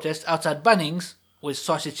own protest outside Bunnings with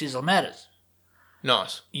Sausage Sizzle Matters.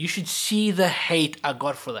 Nice. You should see the hate I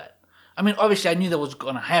got for that. I mean, obviously I knew that was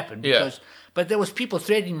going to happen. But there was people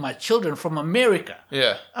threatening my children from America.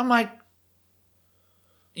 Yeah. I'm like,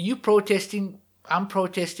 you protesting, I'm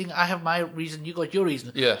protesting, I have my reason, you got your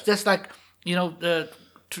reason. Yeah. It's just like, you know, the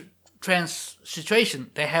trans situation,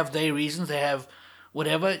 they have their reasons, they have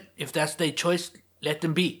whatever. If that's their choice, let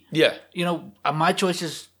them be. Yeah. You know, my choice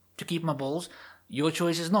is to keep my balls, your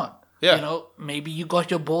choice is not. Yeah. You know, maybe you got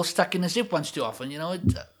your balls stuck in a zip once too often, you know,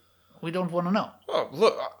 we don't want to know. Oh,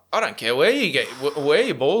 look, I don't care where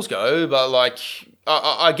your balls go, but like,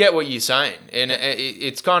 I get what you're saying. And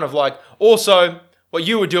it's kind of like, also, what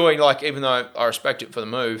you were doing, like, even though I respect it for the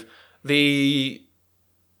move,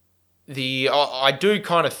 I do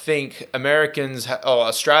kind of think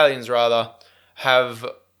Australians rather, have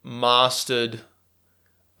mastered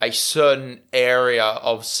a certain area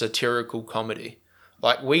of satirical comedy.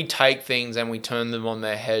 Like, we take things and we turn them on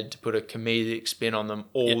their head to put a comedic spin on them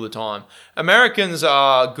all the time. Americans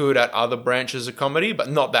are good at other branches of comedy, but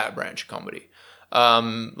not that branch of comedy.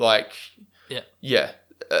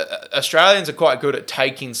 Australians are quite good at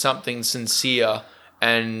taking something sincere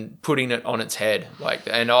and putting it on its head.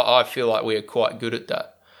 And I feel like we are quite good at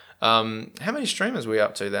that. How many streamers are we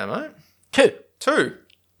up to there, mate? 2.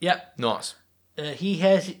 Yep. Nice. He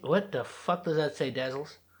has... What the fuck does that say,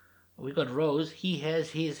 Dazzles? We got Rose. He has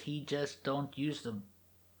his. He just don't use them.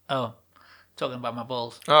 Oh, talking about my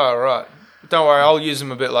balls. Oh, right. Don't worry. I'll use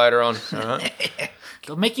them a bit later on. All right.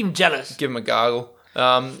 It'll make him jealous. Give him a gargle.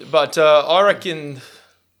 But I reckon...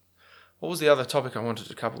 What was the other topic I wanted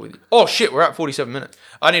to cover with you? Oh, shit. We're at 47 minutes.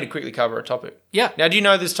 I need to quickly cover a topic. Yeah. Now, do you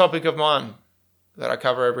know this topic of mine that I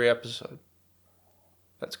cover every episode?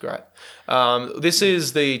 That's great. This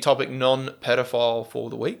is the topic non-pedophile for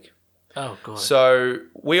the week. Oh, God. So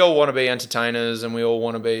we all want to be entertainers and we all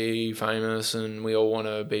want to be famous and we all want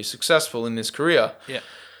to be successful in this career. Yeah.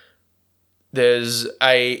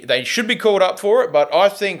 They should be called up for it, but I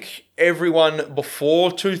think everyone who was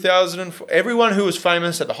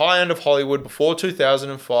famous at the high end of Hollywood before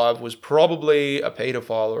 2005 was probably a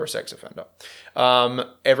pedophile or a sex offender.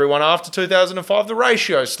 Everyone after 2005, the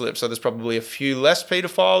ratio slipped, so there's probably a few less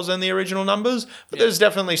pedophiles than the original numbers, but there's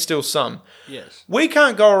definitely still some. Yes. We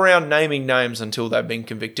can't go around naming names until they've been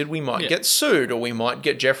convicted. We might get sued, or we might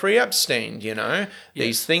get Jeffrey Epstein, you know?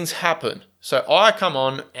 These things happen. So I come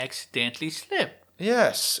on... Accidentally slip.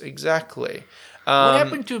 Yes, exactly. What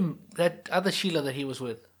happened to that other Sheila that he was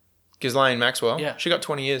with? Ghislaine Maxwell? Yeah. She got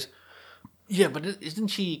 20 years. Yeah, but isn't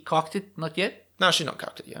she cocked it? Not yet? No, she's not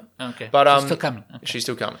cocked it yet. Okay. But, she's still coming. Okay. She's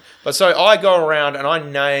still coming. But so I go around and I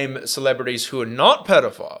name celebrities who are not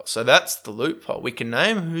pedophiles. So that's the loophole. We can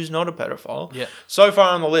name who's not a pedophile. Yeah. So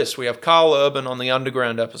far on the list, we have Carl Urban on the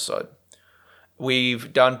Underground episode.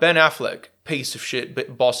 We've done Ben Affleck, piece of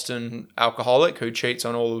shit Boston alcoholic who cheats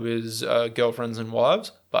on all of his girlfriends and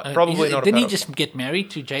wives, but probably not a pedophile. Didn't he just get married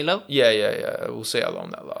to J-Lo? Yeah. We'll see how long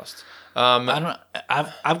that lasts. I don't know.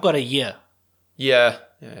 I've got a year. Yeah.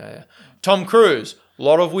 Tom Cruise. A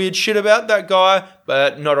lot of weird shit about that guy,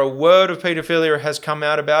 but not a word of paedophilia has come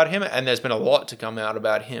out about him, and there's been a lot to come out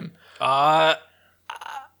about him. I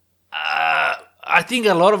think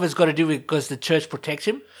a lot of it's got to do with because the church protects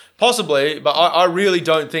him. Possibly, but I really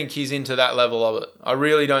don't think he's into that level of it.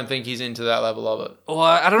 Or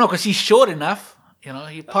I don't know, because he's short enough. You know,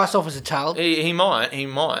 he passed off as a child. He might.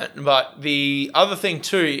 But the other thing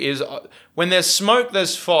too is when there's smoke,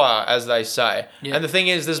 there's fire, as they say. Yeah. And the thing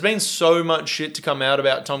is, there's been so much shit to come out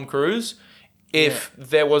about Tom Cruise. if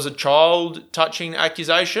there was a child touching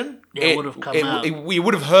accusation, it would have come out. You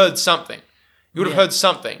would have heard something. You would have heard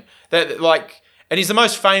something. That like, and he's the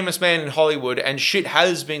most famous man in Hollywood, and shit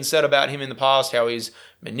has been said about him in the past, how he's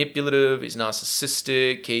manipulative, he's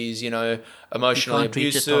narcissistic, he's, emotionally abusive.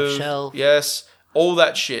 Reach the top shelf. Yes, all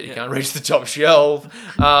that shit. He can't reach the top shelf.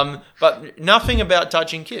 But nothing about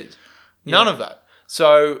touching kids. None of that.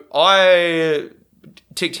 So I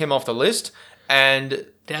ticked him off the list, and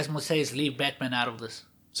Desmo says leave Batman out of this.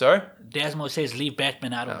 Sorry? Desmo says leave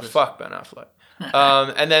Batman out of this. Fuck Ben Affleck.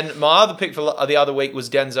 And then my other pick for the other week was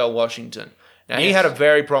Denzel Washington. Now, he had a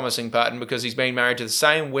very promising pattern because he's been married to the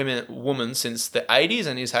same woman since the 80s,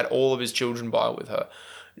 and he's had all of his children by with her.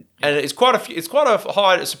 And it's quite a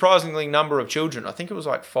high, surprisingly number of children. I think it was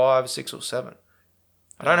like 5, 6, or 7.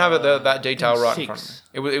 I don't have that detail right in front of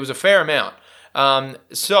me. It was a fair amount.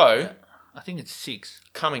 So I think it's 6.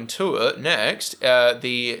 Coming to it next,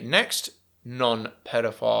 the next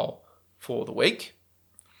non-pedophile for the week.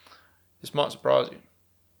 This might surprise you.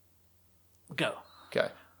 Go. Okay.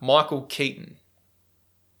 Michael Keaton.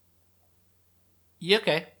 Yeah,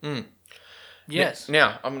 okay. Yes.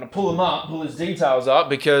 Now, I'm going to pull his details up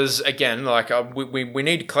because, again, like we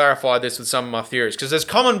need to clarify this with some of my theories because there's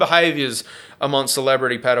common behaviours amongst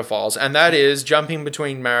celebrity pedophiles, and that is jumping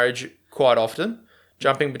between marriage quite often.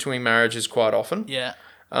 Jumping between marriages quite often. Yeah.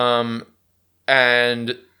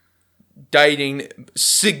 And dating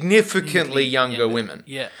significantly younger women.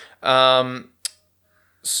 Yeah.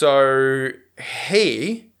 So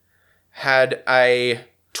he had a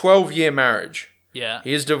 12-year marriage. Yeah.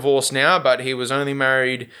 He is divorced now, but he was only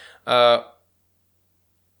married once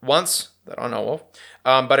that I know of.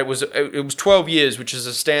 But it was 12 years, which is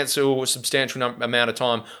a substantial amount of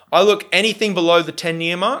time. I look, anything below the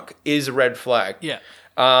 10-year mark is a red flag. Yeah.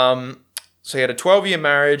 So he had a 12-year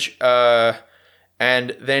marriage,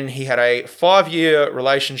 and then he had a 5-year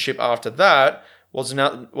relationship after that. Was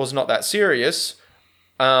not that serious.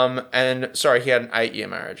 And sorry, he had an 8-year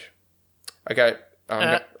marriage. Okay.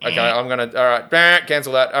 I'm gonna. All right,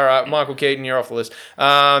 cancel that. All right, Michael Keaton, you're off the list.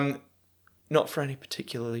 Not for any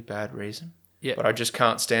particularly bad reason. Yeah. But I just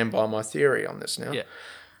can't stand by my theory on this now. Yeah.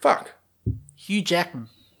 Fuck. Hugh Jackman.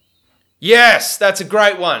 Yes, that's a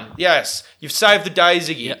great one. Yes, you've saved the day,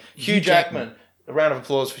 Ziggy. Yep. Hugh Jackman. A round of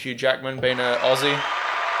applause for Hugh Jackman, being an Aussie.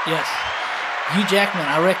 Yes. Hugh Jackman,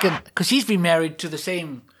 I reckon, because he's been married to the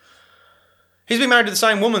same... He's been married to the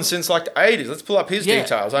same woman since like the 80s. Let's pull up his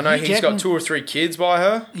details. I know he's got 2 or 3 kids by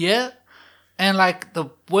her. Yeah. And like the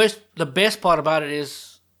best part about it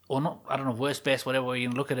is, or not, I don't know, worst, best, whatever way you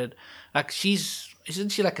can look at it. Like isn't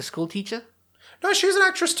she like a school teacher? No, she's an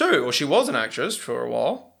actress too. Or she was an actress for a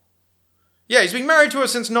while. Yeah, he's been married to her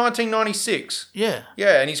since 1996. Yeah.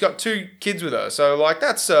 Yeah, and he's got 2 kids with her. So like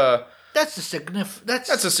that's a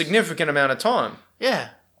significant amount of time.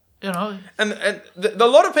 Yeah. You know. And a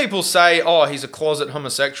lot of people say, oh, he's a closet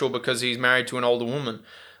homosexual because he's married to an older woman.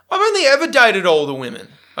 I've only ever dated older women,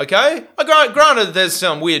 okay? Granted, there's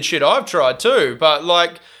some weird shit I've tried too, but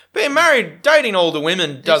like being married, dating older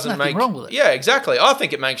women doesn't make... There's nothing wrong with it. Yeah, exactly. I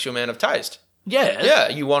think it makes you a man of taste. Yeah. Yeah,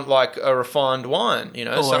 you want like a refined wine, you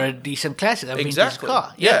know. Or a decent classic. Exactly.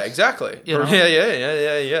 Car. Yes. Yeah, exactly. You know?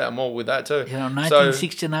 Yeah. I'm all with that too. You know,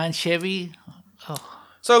 1969 Chevy. Oh.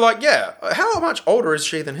 So, like, yeah, how much older is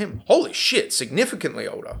she than him? Holy shit, significantly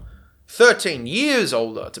older. 13 years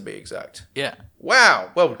older, to be exact. Yeah.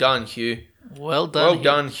 Wow, well done, Hugh. Well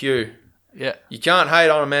done, Hugh. Yeah. You can't hate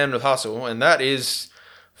on a man with hustle, and that is,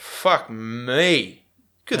 fuck me.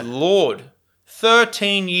 Good Lord.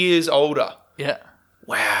 13 years older. Yeah.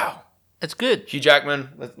 Wow. It's good. Hugh Jackman,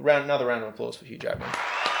 another round of applause for Hugh Jackman. No,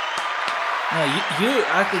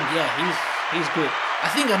 I think, yeah, he's good. I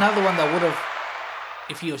think another one that would have,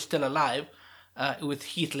 if he was still alive, with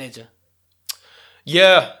Heath Ledger.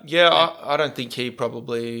 Yeah. I don't think he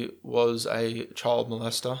probably was a child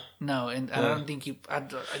molester. No, and I don't think I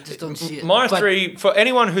just don't see it. My 3, for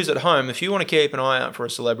anyone who's at home, if you want to keep an eye out for a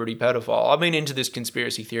celebrity pedophile, I've been into this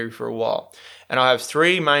conspiracy theory for a while, and I have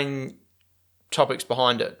 3 main topics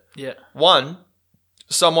behind it. Yeah. 1,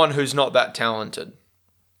 someone who's not that talented.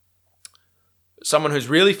 Someone who's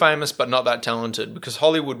really famous but not that talented, because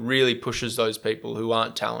Hollywood really pushes those people who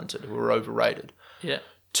aren't talented, who are overrated. Yeah.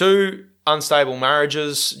 2, unstable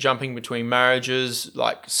marriages, jumping between marriages,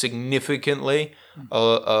 like significantly,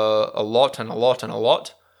 a lot.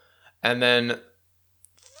 And then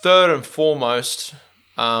 3rd and foremost,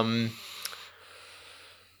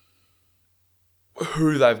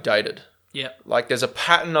 who they've dated. Yeah. Like there's a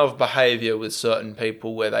pattern of behavior with certain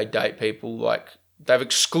people where they date people like they've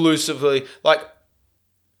exclusively, like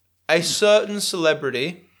a certain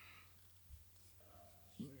celebrity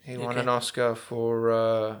He won an Oscar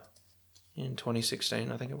for in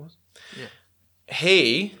 2016, I think it was. Yeah.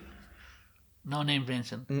 He... No names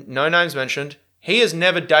mentioned. No names mentioned. He has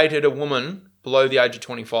never dated a woman below the age of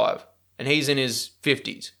 25. And he's in his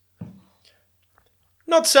 50s.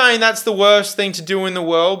 Not saying that's the worst thing to do in the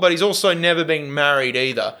world, but he's also never been married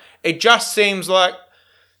either. It just seems like...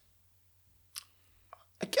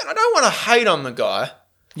 Again, I don't want to hate on the guy.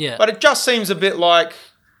 Yeah. But it just seems a bit like...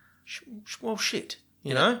 Well, shit.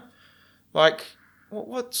 You know? Like,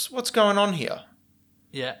 what's going on here?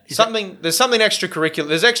 Yeah. There's something extracurricular.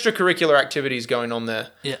 There's extracurricular activities going on there.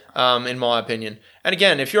 Yeah. In my opinion. And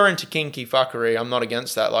again, if you're into kinky fuckery, I'm not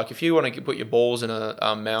against that. Like, if you want to put your balls in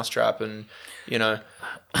a mousetrap and, you know,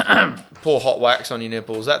 pour hot wax on your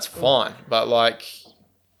nipples, that's fine. But, like,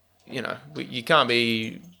 you know, you can't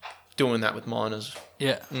be doing that with minors.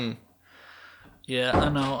 Yeah. Yeah,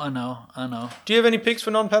 I know. Do you have any picks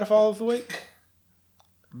for non-pedophile of the week?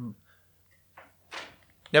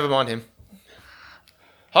 Never mind him.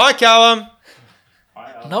 Hi, Callum.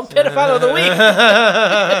 Non-pedophile of the week.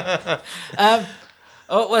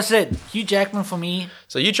 What's it? Hugh Jackman for me.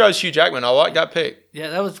 So you chose Hugh Jackman. I like that pick. Yeah,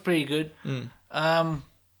 that was pretty good.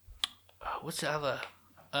 What's the other?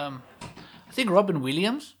 I think Robin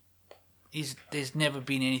Williams. There's never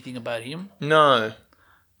been anything about him. No,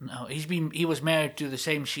 he was married to the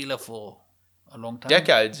same Sheila for a long time.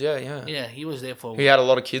 Decades, yeah. Yeah, he was there for. He had a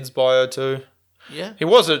lot of kids by her too. Yeah. He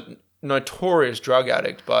was a notorious drug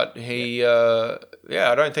addict, but he, I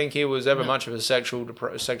don't think he was ever much of a sexually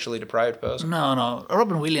depraved person. No.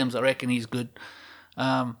 Robin Williams, I reckon he's good.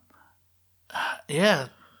 That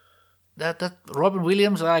Robin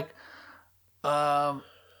Williams, like,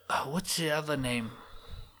 what's the other name?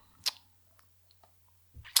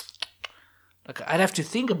 Like, I'd have to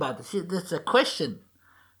think about this. That's a question.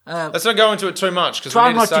 Let's not go into it too much because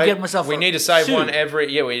try not to get myself. We need to save sued. one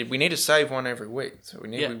every. Yeah, we need to save one every week. So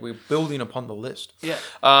we're building upon the list. Yeah.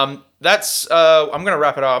 That's. I'm going to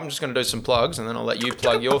wrap it up. I'm just going to do some plugs and then I'll let you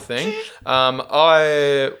plug your thing.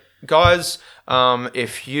 Guys, thank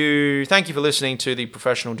you for listening to the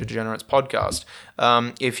Professional Degenerates podcast.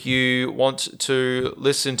 If you want to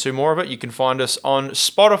listen to more of it, you can find us on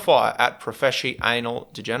Spotify at Professional Anal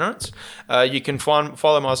Degenerates. You can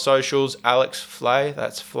follow my socials, Alex Flay.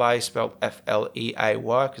 That's Flay spelled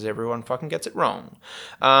Fley, because everyone fucking gets it wrong.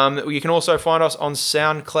 You can also find us on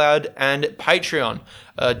SoundCloud and Patreon.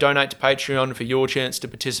 Donate to Patreon for your chance to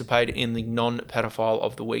participate in the non-pedophile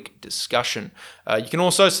of the week discussion. You can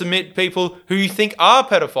also submit people who you think are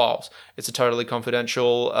pedophiles. It's a totally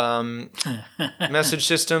confidential message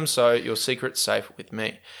system, so your secret's safe with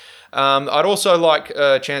me. I'd also like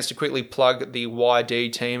a chance to quickly plug the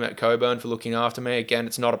YD team at Coburn for looking after me. Again,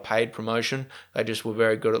 it's not a paid promotion. They just were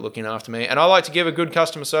very good at looking after me. And I like to give a good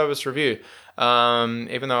customer service review,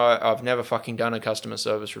 even though I've never fucking done a customer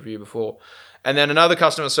service review before. And then another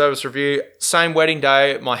customer service review, same wedding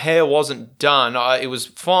day, my hair wasn't done. It was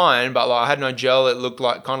fine, but I had no gel. It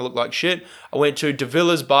kind of looked like shit. I went to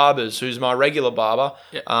DeVilla's Barbers, who's my regular barber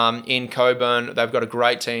in Coburn. They've got a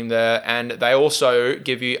great team there. And they also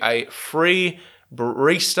give you a free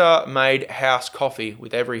barista-made house coffee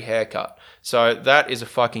with every haircut. So that is a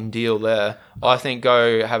fucking deal there. I think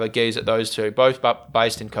go have a gaze at those two, both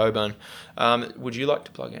based in Coburn. Would you like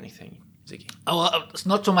to plug anything? Zhygi? Oh, it's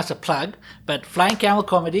not so much a plug, but Flying Camel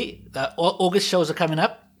Comedy, the August shows are coming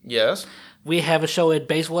up. Yes. We have a show at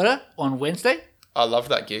Bayswater on Wednesday. I love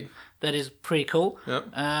that gig. That is pretty cool.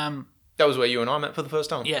 Yep. That was where you and I met for the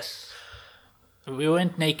first time. Yes. We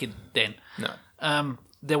weren't naked then. No.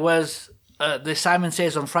 There was the Simon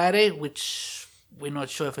Says on Friday, which we're not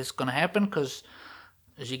sure if it's going to happen because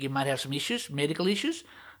Zhygi might have some issues, medical issues,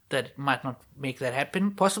 that might not make that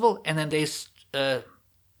happen possible. And then there's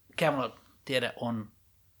Camelot Theatre on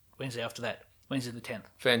Wednesday after that, Wednesday the 10th.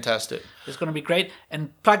 Fantastic. It's going to be great.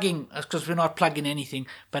 And plugging, because we're not plugging anything,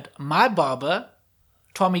 but my barber,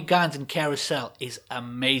 Tommy Guns in Carousel, is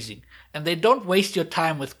amazing. And they don't waste your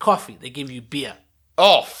time with coffee. They give you beer.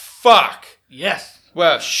 Oh, fuck. Yes.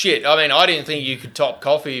 Well, shit. I mean, I didn't think you could top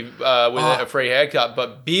coffee with a free haircut,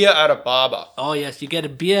 but beer at a barber. Oh, yes. You get a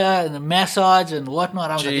beer and a massage and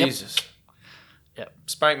whatnot. I was Jesus. Like, yep.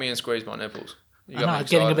 Spank me and squeeze my nipples. I know,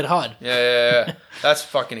 it's getting a bit hard. Yeah. That's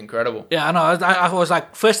fucking incredible. Yeah, I know. I was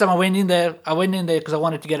like, first time I went in there because I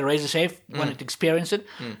wanted to get a razor shave, wanted to experience it,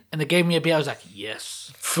 and they gave me a beer. I was like,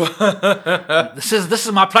 yes, this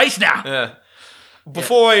is my place now. Yeah.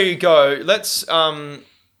 Before we go, let's. One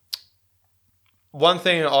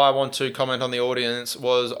thing I want to comment on the audience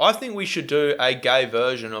was I think we should do a gay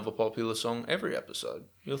version of a popular song every episode.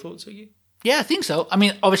 Your thoughts, Zhygi? Yeah, I think so. I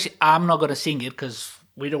mean, obviously, I'm not going to sing it because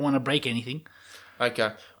we don't want to break anything.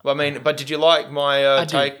 Okay. Well, I mean, but did you like my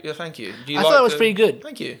take? Yeah, thank you. I thought it was pretty good.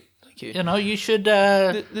 Thank you. You know, you should.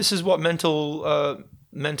 This is what mental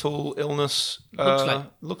illness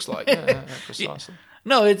looks like. Yeah, precisely.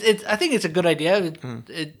 No, it's. I think it's a good idea.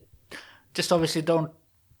 It just obviously don't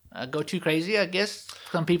go too crazy. I guess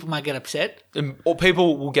some people might get upset. Or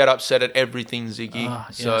people will get upset at everything,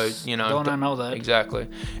 Zhygi. So, yes. Don't I know that? Exactly.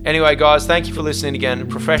 Anyway, guys, thank you for listening again.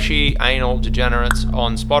 Professional Anal Degenerates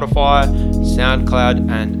on Spotify, SoundCloud,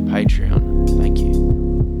 and Patreon.